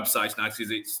 the website's nice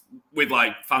because it's with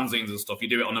like fanzines and stuff. You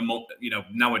do it on a month. You know,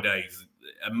 nowadays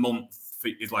a month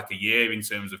is like a year in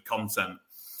terms of content.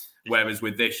 Whereas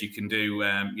with this, you can do,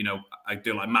 I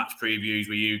do like match previews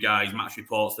with you guys, match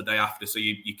reports the day after, so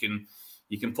you can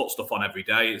put stuff on every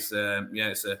day. It's a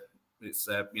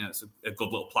good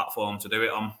little platform to do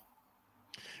it on.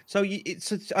 So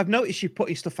I've noticed you put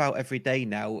your stuff out every day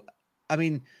now. I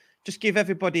mean, just give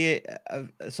everybody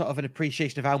a sort of an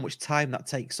appreciation of how much time that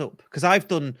takes up. Because I've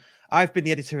been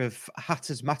the editor of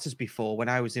Hatters Matters before when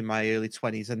I was in my early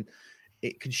 20s, and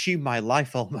it consumed my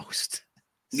life almost.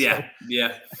 Yeah.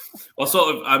 Well,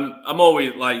 sort of, I'm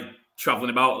always like traveling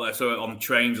about there, so on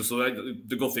trains or so.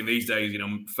 The good thing these days,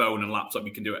 phone and laptop,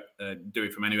 you can do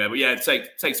it from anywhere. But yeah, it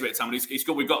takes a bit of time. It's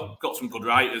good. We've got some good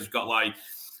writers. We've got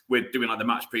we're doing like the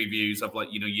match previews of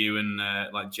you and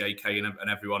like JK and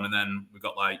everyone, and then we've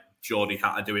got like Geordie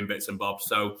Hatter doing bits and bobs.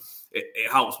 So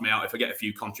it helps me out if I get a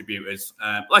few contributors.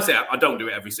 Like I say, I don't do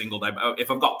it every single day, but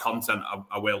if I've got content,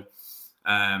 I will.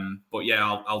 But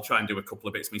yeah, I'll try and do a couple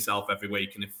of bits myself every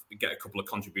week, and if you get a couple of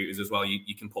contributors as well,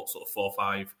 you can put sort of four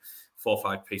or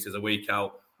five pieces a week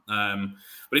out. But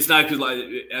it's nice because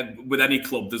like with any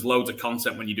club, there's loads of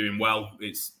content when you're doing well.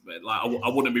 It's like I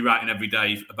wouldn't be writing every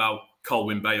day about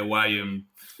Colwyn Bay away and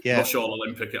Rush All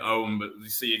Olympic at home, but you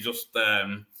see,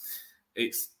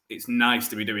 it's nice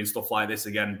to be doing stuff like this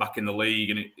again back in the league,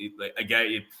 and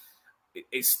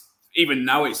it's. Even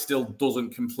now, it still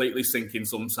doesn't completely sink in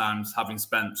sometimes, having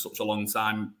spent such a long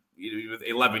time.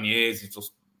 11 years is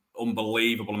just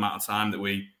unbelievable amount of time that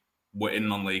we were in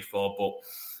non-league for.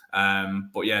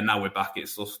 But yeah, now we're back.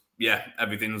 It's just,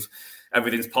 everything's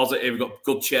positive. We've got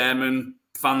good chairman,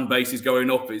 fan base is going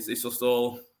up. It's just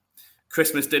all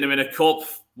Christmas dinner in a cup.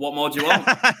 What more do you want?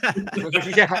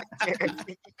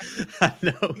 I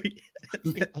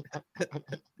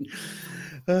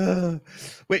know.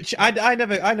 Which I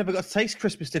never got to taste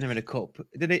Christmas dinner in a cup.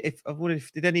 Did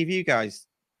any of you guys?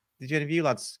 Did any of you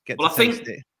lads get? Well, to taste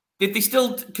it? Did they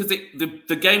still? Because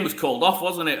the game was called off,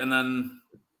 wasn't it? And then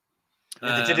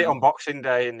they did it on Boxing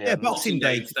Day. Boxing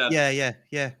Day.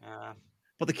 Yeah.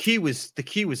 But the queue was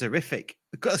horrific.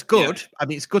 That's good. Yeah. I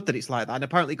mean, it's good that it's like that, and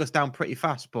apparently it goes down pretty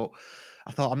fast. But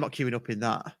I thought I'm not queuing up in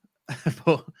that.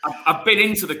 But I've been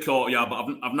into the courtyard, but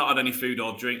I've not had any food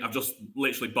or drink. I've just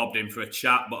literally bobbed in for a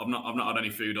chat, but I've not had any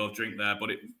food or drink there.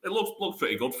 But it looks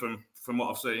pretty good from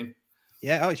what I've seen.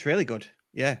 Yeah, it's really good.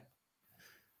 Yeah.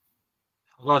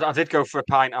 Well, I did go for a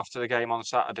pint after the game on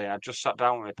Saturday. I just sat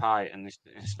down with a pint, and they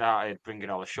started bringing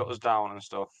all the shutters down and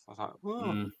stuff. I was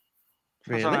like,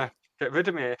 really? Get rid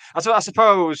of me. I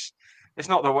suppose. It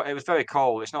was very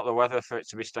cold. It's not the weather for it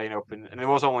to be staying open, and there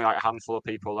was only like a handful of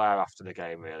people there after the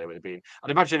game. Really, would have been. I'd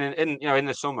imagine in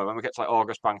the summer when we get to like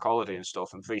August bank holiday and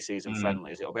stuff and pre-season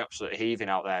friendlies, it'll be absolutely heaving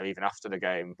out there even after the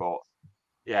game. But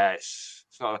yeah, it's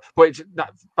not. But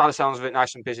by the sounds of it,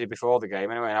 nice and busy before the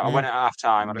game. Anyway, I went at half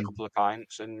time, had a couple of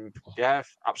pints, and yeah,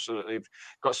 absolutely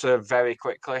got served very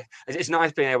quickly. It's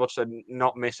nice being able to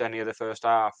not miss any of the first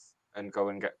half and go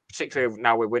and get. Particularly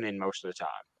now we're winning most of the time.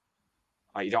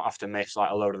 Like you don't have to miss like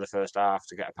a load of the first half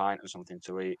to get a pint or something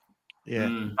to eat.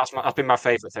 Yeah, that's been my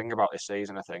favourite thing about this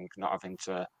season. I think not having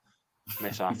to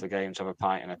miss half the game to have a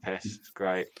pint and a piss. It's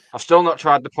great. I've still not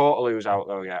tried the Portaloos out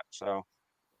though yet, so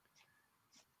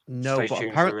no. Stay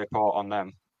tuned for the report on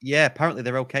them. Yeah, apparently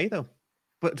they're okay though.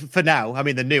 But for now, I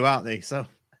mean they're new, aren't they? So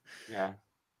yeah.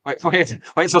 Wait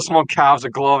till someone carves a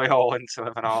glory hole into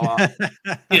them and all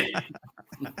that.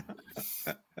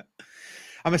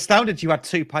 I'm astounded you had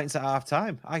 2 pints at half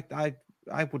time. I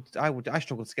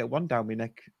struggled to get one down my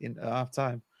neck at half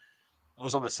time. I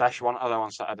was on the sesh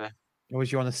on Saturday. Or was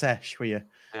you on a sesh, were you?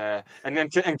 Yeah, and then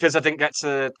because I didn't get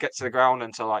to the ground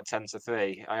until like 10 to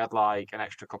 3, I had like an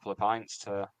extra couple of pints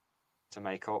to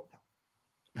make up.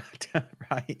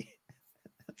 Right.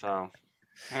 So,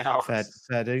 you know,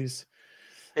 fair dues.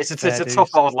 It's a tough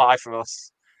old life for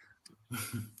us.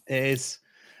 It is.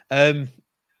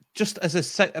 Just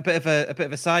as a bit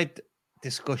of a side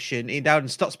discussion, Ian Dowden,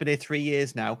 Stott's been here 3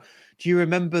 years now. Do you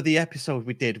remember the episode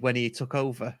we did when he took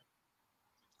over?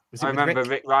 I remember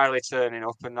Rick Riley turning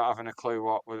up and not having a clue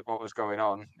what was going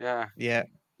on. Yeah.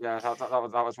 That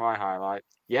was my highlight.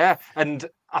 Yeah, and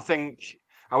I think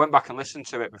I went back and listened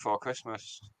to it before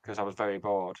Christmas because I was very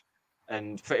bored,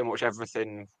 and pretty much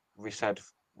everything we said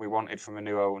we wanted from a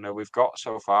new owner we've got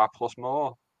so far, plus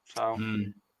more. So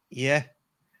yeah,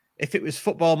 if it was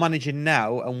Football Manager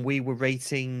now and we were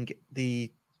rating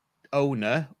the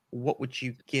owner, what would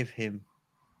you give him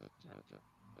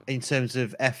in terms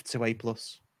of F to A+?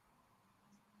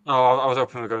 Oh, I was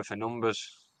hoping we were going for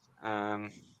numbers.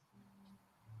 From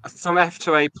F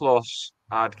to A+,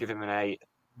 I'd give him an 8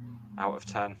 out of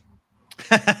 10.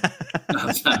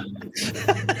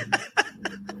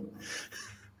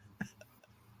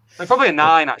 Probably a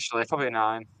 9, actually. Probably a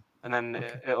 9, and then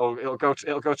it'll go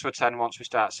to a 10 once we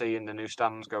start seeing the new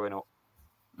stands going up.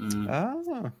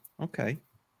 Oh, okay.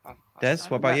 Des,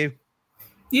 what about you?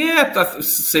 Yeah,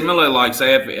 that's similar. Like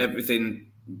say, everything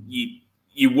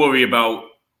you worry about.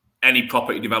 Any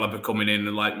property developer coming in,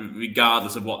 and like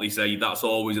regardless of what they say, that's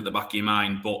always at the back of your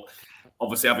mind. But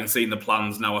obviously, having seen the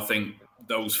plans now, I think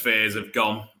those fears have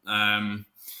gone. And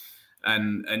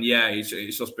yeah, it's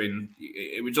just been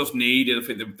it was just needed. I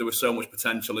think there was so much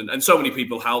potential, and so many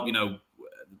people helped. You know,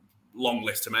 long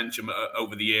list to mention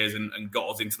over the years, and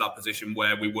got us into that position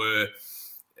where we were,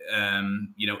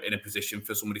 you know, in a position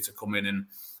for somebody to come in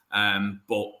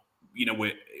but. You know,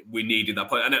 we needed that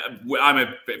point, and I'm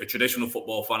a bit of a traditional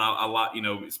football fan. I like, you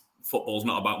know, football's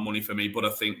not about money for me, but I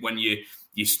think when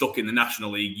you're stuck in the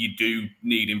National League, you do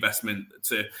need investment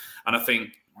and I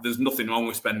think there's nothing wrong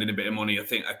with spending a bit of money. I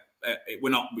think we're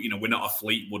not a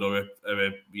Fleetwood or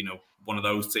a you know, one of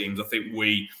those teams. I think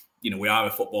we are a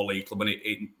football league club, and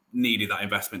it needed that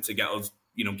investment to get us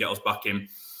back in.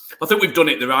 I think we've done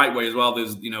it the right way as well.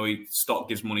 There's, you know, Stott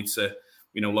gives money to,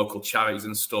 you know, local charities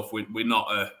and stuff. We're not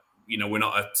a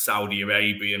Saudi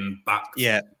Arabian backed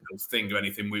thing or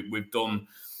anything. We've done,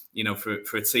 you know, for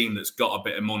a team that's got a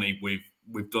bit of money,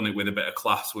 we've done it with a bit of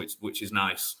class, which is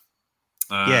nice.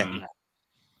 And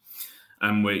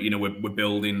we're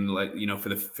building, like, you know, for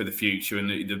the future, and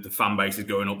the fan base is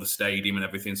going up the stadium and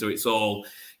everything. So it's all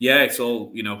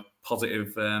you know,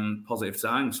 positive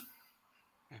times.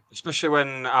 Especially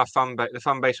when the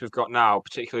fan base we've got now,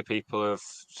 particularly people of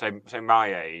say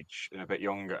my age and a bit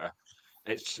younger.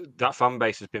 That fan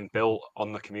base has been built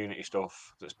on the community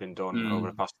stuff that's been done over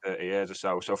the past 30 years or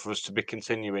so. So for us to be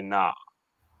continuing that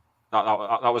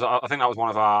was, I think that was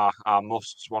one of our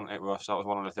musts, wasn't it, Russ? That was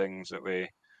one of the things that we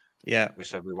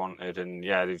said we wanted. And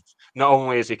yeah, not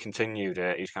only has he continued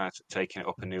it, he's kind of taken it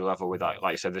up a new level with that,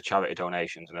 like you said, the charity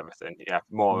donations and everything. Yeah,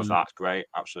 more of that's great,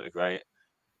 absolutely great.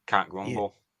 Can't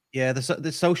grumble. Yeah,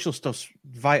 the social stuff's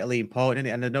vitally important, isn't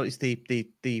it? And I noticed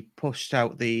they pushed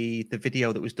out the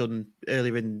video that was done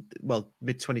earlier in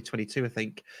mid 2022, I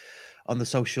think, on the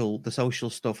social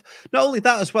stuff. Not only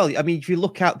that as well. I mean, if you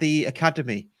look at the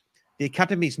academy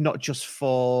is not just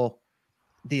for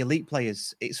the elite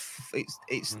players.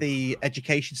 It's the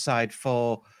education side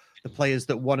for the players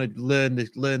that want to learn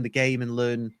the game and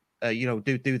learn,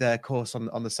 do their course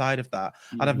on the side of that.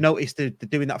 And I've noticed they're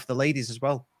doing that for the ladies as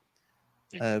well.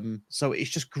 So it's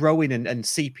just growing and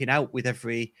seeping out with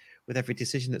every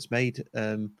decision that's made.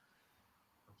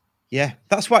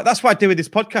 That's why doing this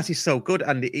podcast is so good,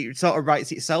 and it sort of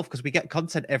writes itself because we get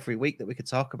content every week that we can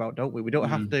talk about, don't we? We don't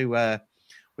have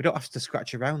to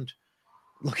scratch around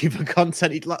looking for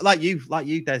content. Like you,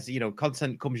 Des. You know,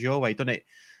 content comes your way, doesn't it?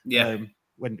 Yeah.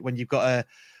 When you've got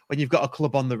a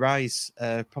club on the rise,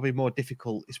 probably more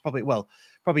difficult. It's probably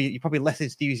you're probably less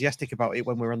enthusiastic about it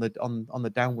when we're on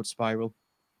the downward spiral.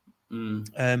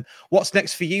 What's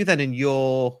next for you then in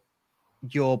your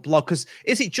blog? Because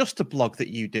is it just a blog that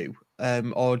you do,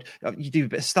 or you do a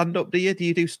bit of stand up? Do you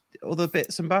do other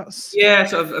bits and bats? Yeah,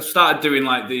 so I've started doing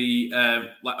like the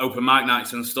like open mic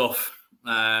nights and stuff.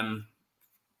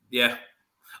 Yeah, I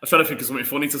was trying to think of something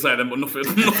funny to say then, but nothing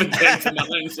came to my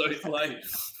mind. So it's like.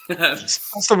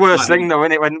 That's the worst thing, though,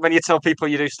 isn't it? When you tell people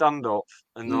you do stand up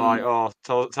and they're like, "Oh,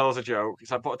 tell us a joke."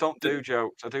 It's like, but I don't do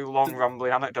jokes. I do long,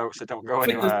 rambling anecdotes that don't go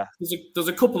anywhere. There's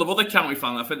a couple of other county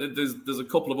fans. I think that there's a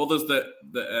couple of others that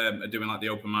are doing like the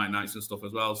open mic nights and stuff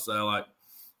as well. So like,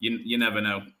 you never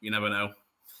know. You never know.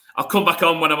 I'll come back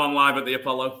on when I'm on live at the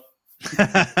Apollo.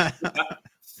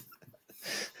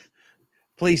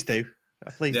 Please do.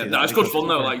 Please do. No, it's good fun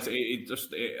though. Like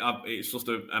it's just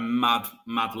a mad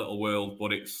little world,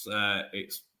 but it's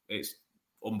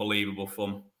unbelievable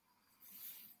fun.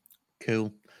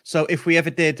 Cool. So, if we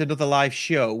ever did another live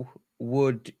show,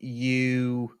 would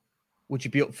you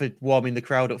be up for warming the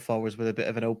crowd up for us with a bit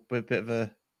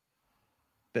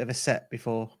of a set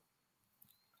before?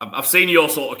 I've seen your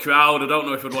sort of crowd. I don't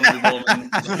know if I'd want to be warming.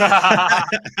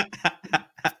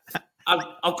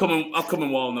 I'll come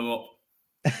and warm them up.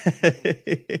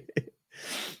 I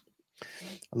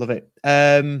love it.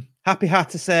 Happy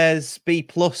Hatter says B+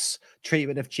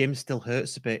 treatment of Jim still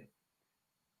hurts a bit.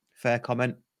 Fair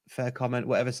comment.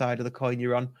 Whatever side of the coin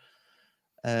you're on.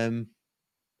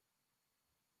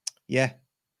 Yeah,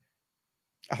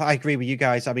 I agree with you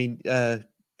guys. I mean,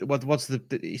 what's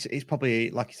it's probably,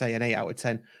 like you say, an 8 out of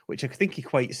 10, which I think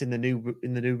equates in the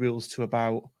new rules to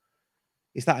about,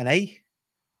 is that an A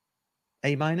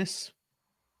minus?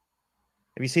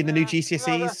 Have you seen the new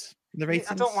GCSEs? The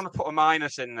ratings? I don't want to put a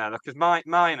minus in there because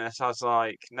minus has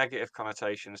like negative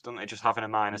connotations, doesn't it? Just having a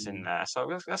minus in there.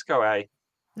 So let's go A.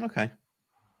 Okay.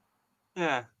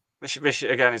 Yeah. This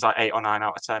again is like 8 or 9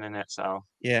 out of 10 in it. So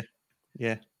yeah.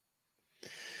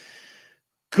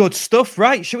 Good stuff.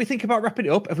 Right. Should we think about wrapping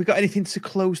it up? Have we got anything to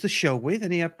close the show with?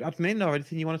 Any admin or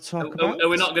anything you want to talk about? Are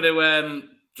we not going to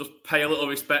just pay a little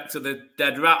respect to the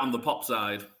dead rat on the pop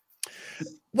side?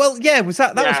 Well, yeah, was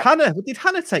that was Hannah? Did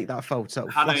Hannah take that photo?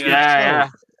 Hannah, yeah.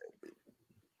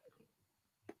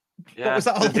 What was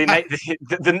that all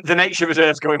the nature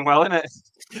reserve's going well, isn't it?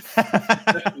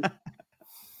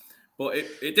 But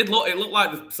it looked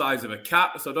like the size of a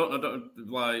cat. So I don't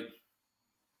like.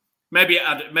 Maybe it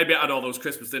had all those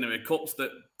Christmas dinner cups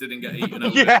that didn't get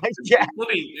eaten. yeah.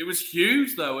 It was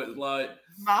huge though. It was like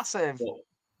massive. But...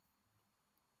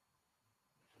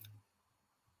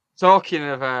 Talking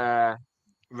of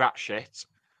rat shit,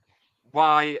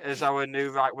 why has our new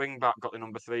right wing back got the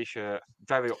number 3 shirt?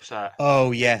 Very upset.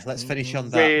 Oh yeah, let's finish on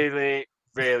that. Really,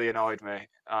 really annoyed me.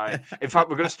 In fact,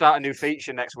 we're going to start a new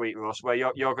feature next week, Russ, where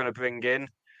you're going to bring in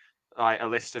like a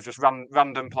list of just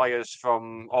random players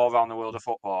from all around the world of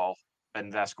football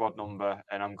and their squad number,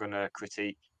 and I'm going to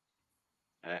critique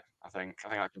it. I think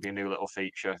that could be a new little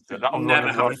feature. That'll never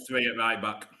have a 3 at right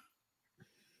back.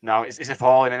 No, it's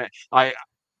appalling, isn't it?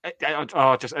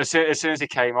 Just as soon as he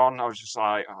came on, I was just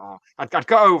like, I'd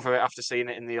got over it after seeing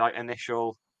it in the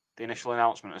initial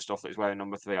announcement and stuff that he's wearing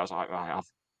number 3. I was like, right, I've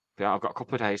got a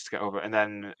couple of days to get over it. And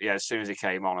then as soon as he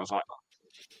came on, I was like,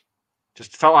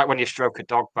 just felt like when you stroke a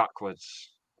dog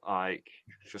backwards, like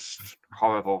just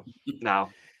horrible. Now,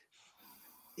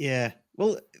 yeah.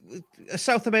 Well,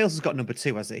 South of Wales has got number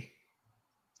 2, has he?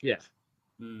 Yeah,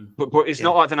 but it's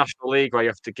not like the National League where you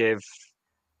have to give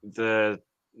the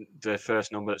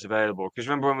first number that's available. Because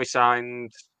remember when we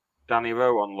signed Danny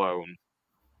Rowe on loan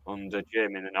under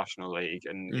Jim in the National League,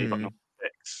 and he got number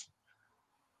 6,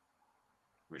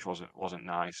 which wasn't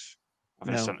nice. I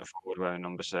think centre forward wearing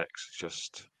number 6. It's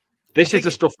just this is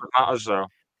the stuff that matters, though.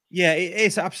 Yeah, it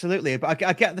is absolutely. But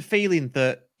I get the feeling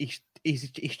that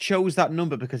he chose that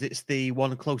number because it's the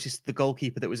one closest to the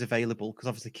goalkeeper that was available. Because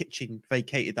obviously Kitchen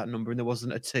vacated that number and there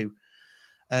wasn't a 2.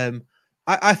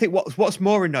 I think what's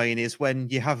more annoying is when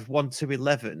you have 1 to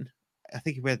 11. I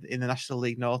think we're in the National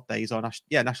League North days or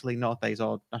National League North days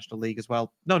or National League as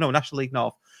well. No, National League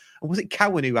North. And was it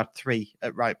Cowan who had 3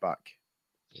 at right back?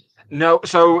 No,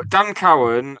 so Dan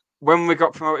Cowan, when we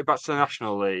got promoted back to the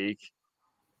National League,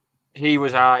 he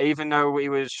was even though he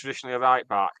was traditionally a right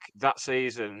back, that first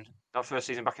season back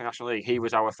in the National League, he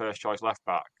was our first choice left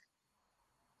back.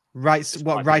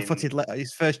 Right-footed?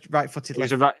 His first right-footed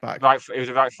left back. He was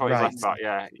a right-footed left back.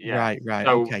 Yeah. Right.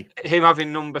 So okay. Him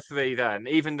having number 3 then,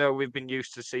 even though we've been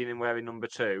used to seeing him wearing number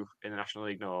 2 in the National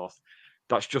League North,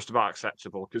 that's just about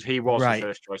acceptable because he was the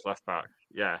first choice left back.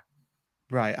 Yeah.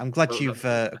 Right. I'm glad you've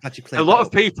cleared a lot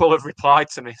of people have replied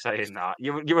to me saying that.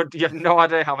 You have no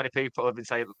idea how many people have been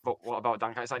saying, but what about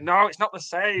Dan Cowan? It's like, no, it's not the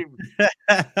same.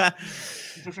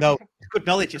 No, it's good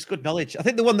knowledge. It's good knowledge. I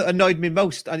think the one that annoyed me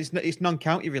most, and it's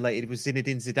non-county related, was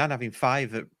Zinedine Zidane having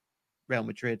 5 at Real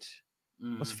Madrid.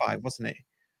 It was 5, wasn't it?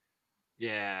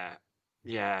 Yeah.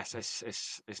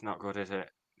 It's not good, is it?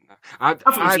 I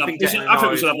think we should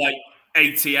have like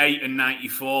 88 and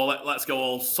 94. Let's go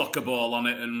all soccer ball on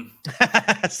it and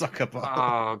soccer ball.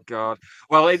 Oh God!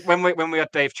 Well, when we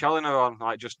had Dave Challoner on,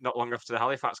 like just not long after the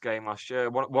Halifax game last year,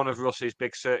 one of Russ's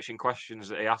big searching questions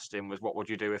that he asked him was, "What would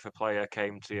you do if a player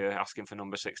came to you asking for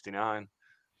number 69?"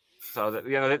 So that,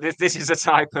 you know, this is the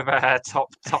type of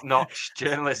top-notch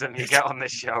journalism you get on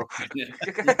this show.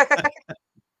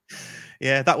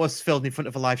 Yeah, that was filmed in front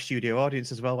of a live studio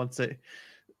audience as well, wasn't it?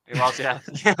 It was, yeah.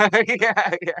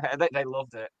 yeah. They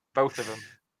loved it, both of them.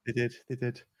 They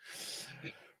did.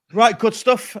 Right, good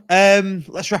stuff.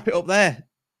 Let's wrap it up there.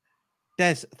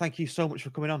 Des, thank you so much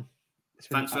for coming on.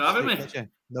 Thanks for having me. Pleasure.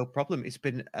 No problem. It's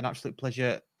been an absolute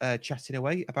pleasure chatting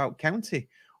away about County.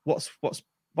 What's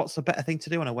a better thing to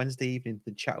do on a Wednesday evening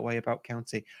than chat away about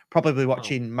County? Probably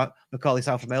watching Macaulay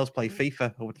South Wales play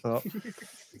FIFA, I would have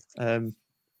thought.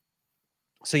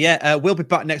 So yeah, we'll be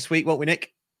back next week, won't we,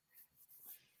 Nick?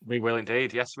 We will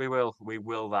indeed. Yes, we will. We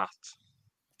will that.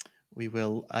 We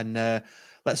will. And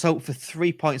let's hope for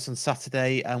 3 points on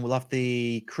Saturday. And we'll have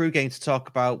the Crew game to talk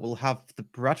about. We'll have the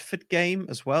Bradford game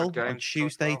as well on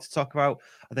Tuesday to talk about.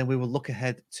 And then we will look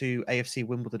ahead to AFC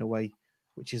Wimbledon away,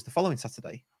 which is the following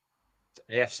Saturday.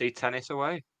 AFC tennis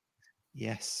away.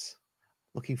 Yes.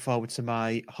 Looking forward to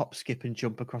my hop, skip and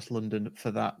jump across London for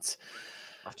that.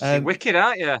 Wicked,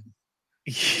 aren't you?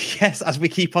 Yes, as we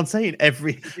keep on saying,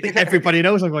 everybody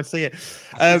knows I'm going to see it.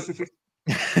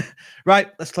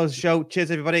 Right, let's close the show.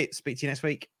 Cheers, everybody. Speak to you next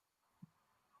week.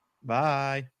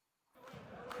 Bye.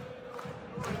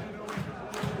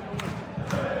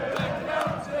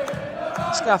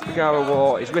 Scarf Bagara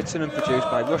War is written and produced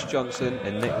by Russ Johnson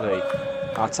and Nick Lee.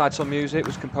 Our title music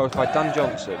was composed by Dan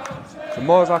Johnson. For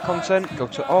more of our content, go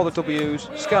to allthews,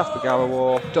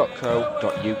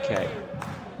 scarfbagawawar.co.uk.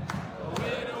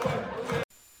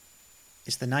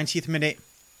 It's the 90th minute.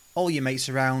 All your mates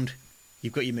around.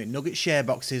 You've got your McNugget share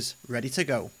boxes ready to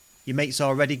go. Your mates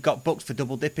already got booked for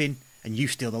double dipping, and you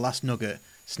steal the last nugget,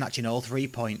 snatching all 3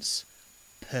 points.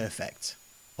 Perfect.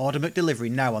 Order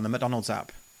McDelivery now on the McDonald's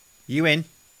app. You in?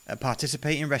 At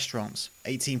participating restaurants.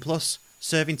 18 plus.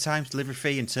 Serving times, delivery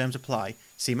fee and terms apply.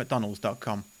 See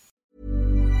mcdonalds.com.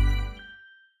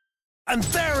 And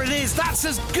there it is, that's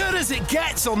as good as it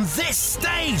gets on this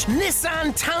stage.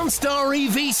 Nissan Townstar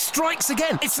EV strikes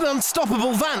again. It's an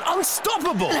unstoppable van,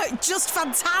 unstoppable. Just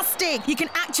fantastic. You can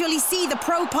actually see the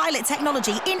ProPilot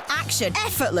technology in action.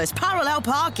 Effortless parallel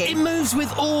parking. It moves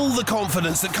with all the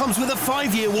confidence that comes with a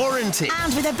 5-year warranty.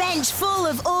 And with a bench full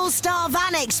of all-star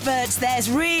van experts,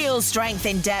 there's real strength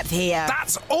in depth here.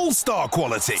 That's all-star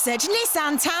quality. Search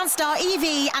Nissan Townstar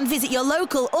EV and visit your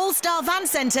local all-star van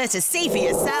centre to see for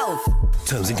yourself.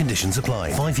 Terms and conditions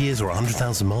apply. 5 years or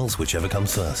 100,000 miles, whichever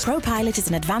comes first. ProPilot is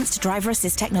an advanced driver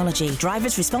assist technology.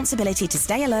 Driver's responsibility to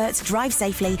stay alert, drive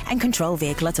safely and control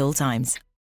vehicle at all times.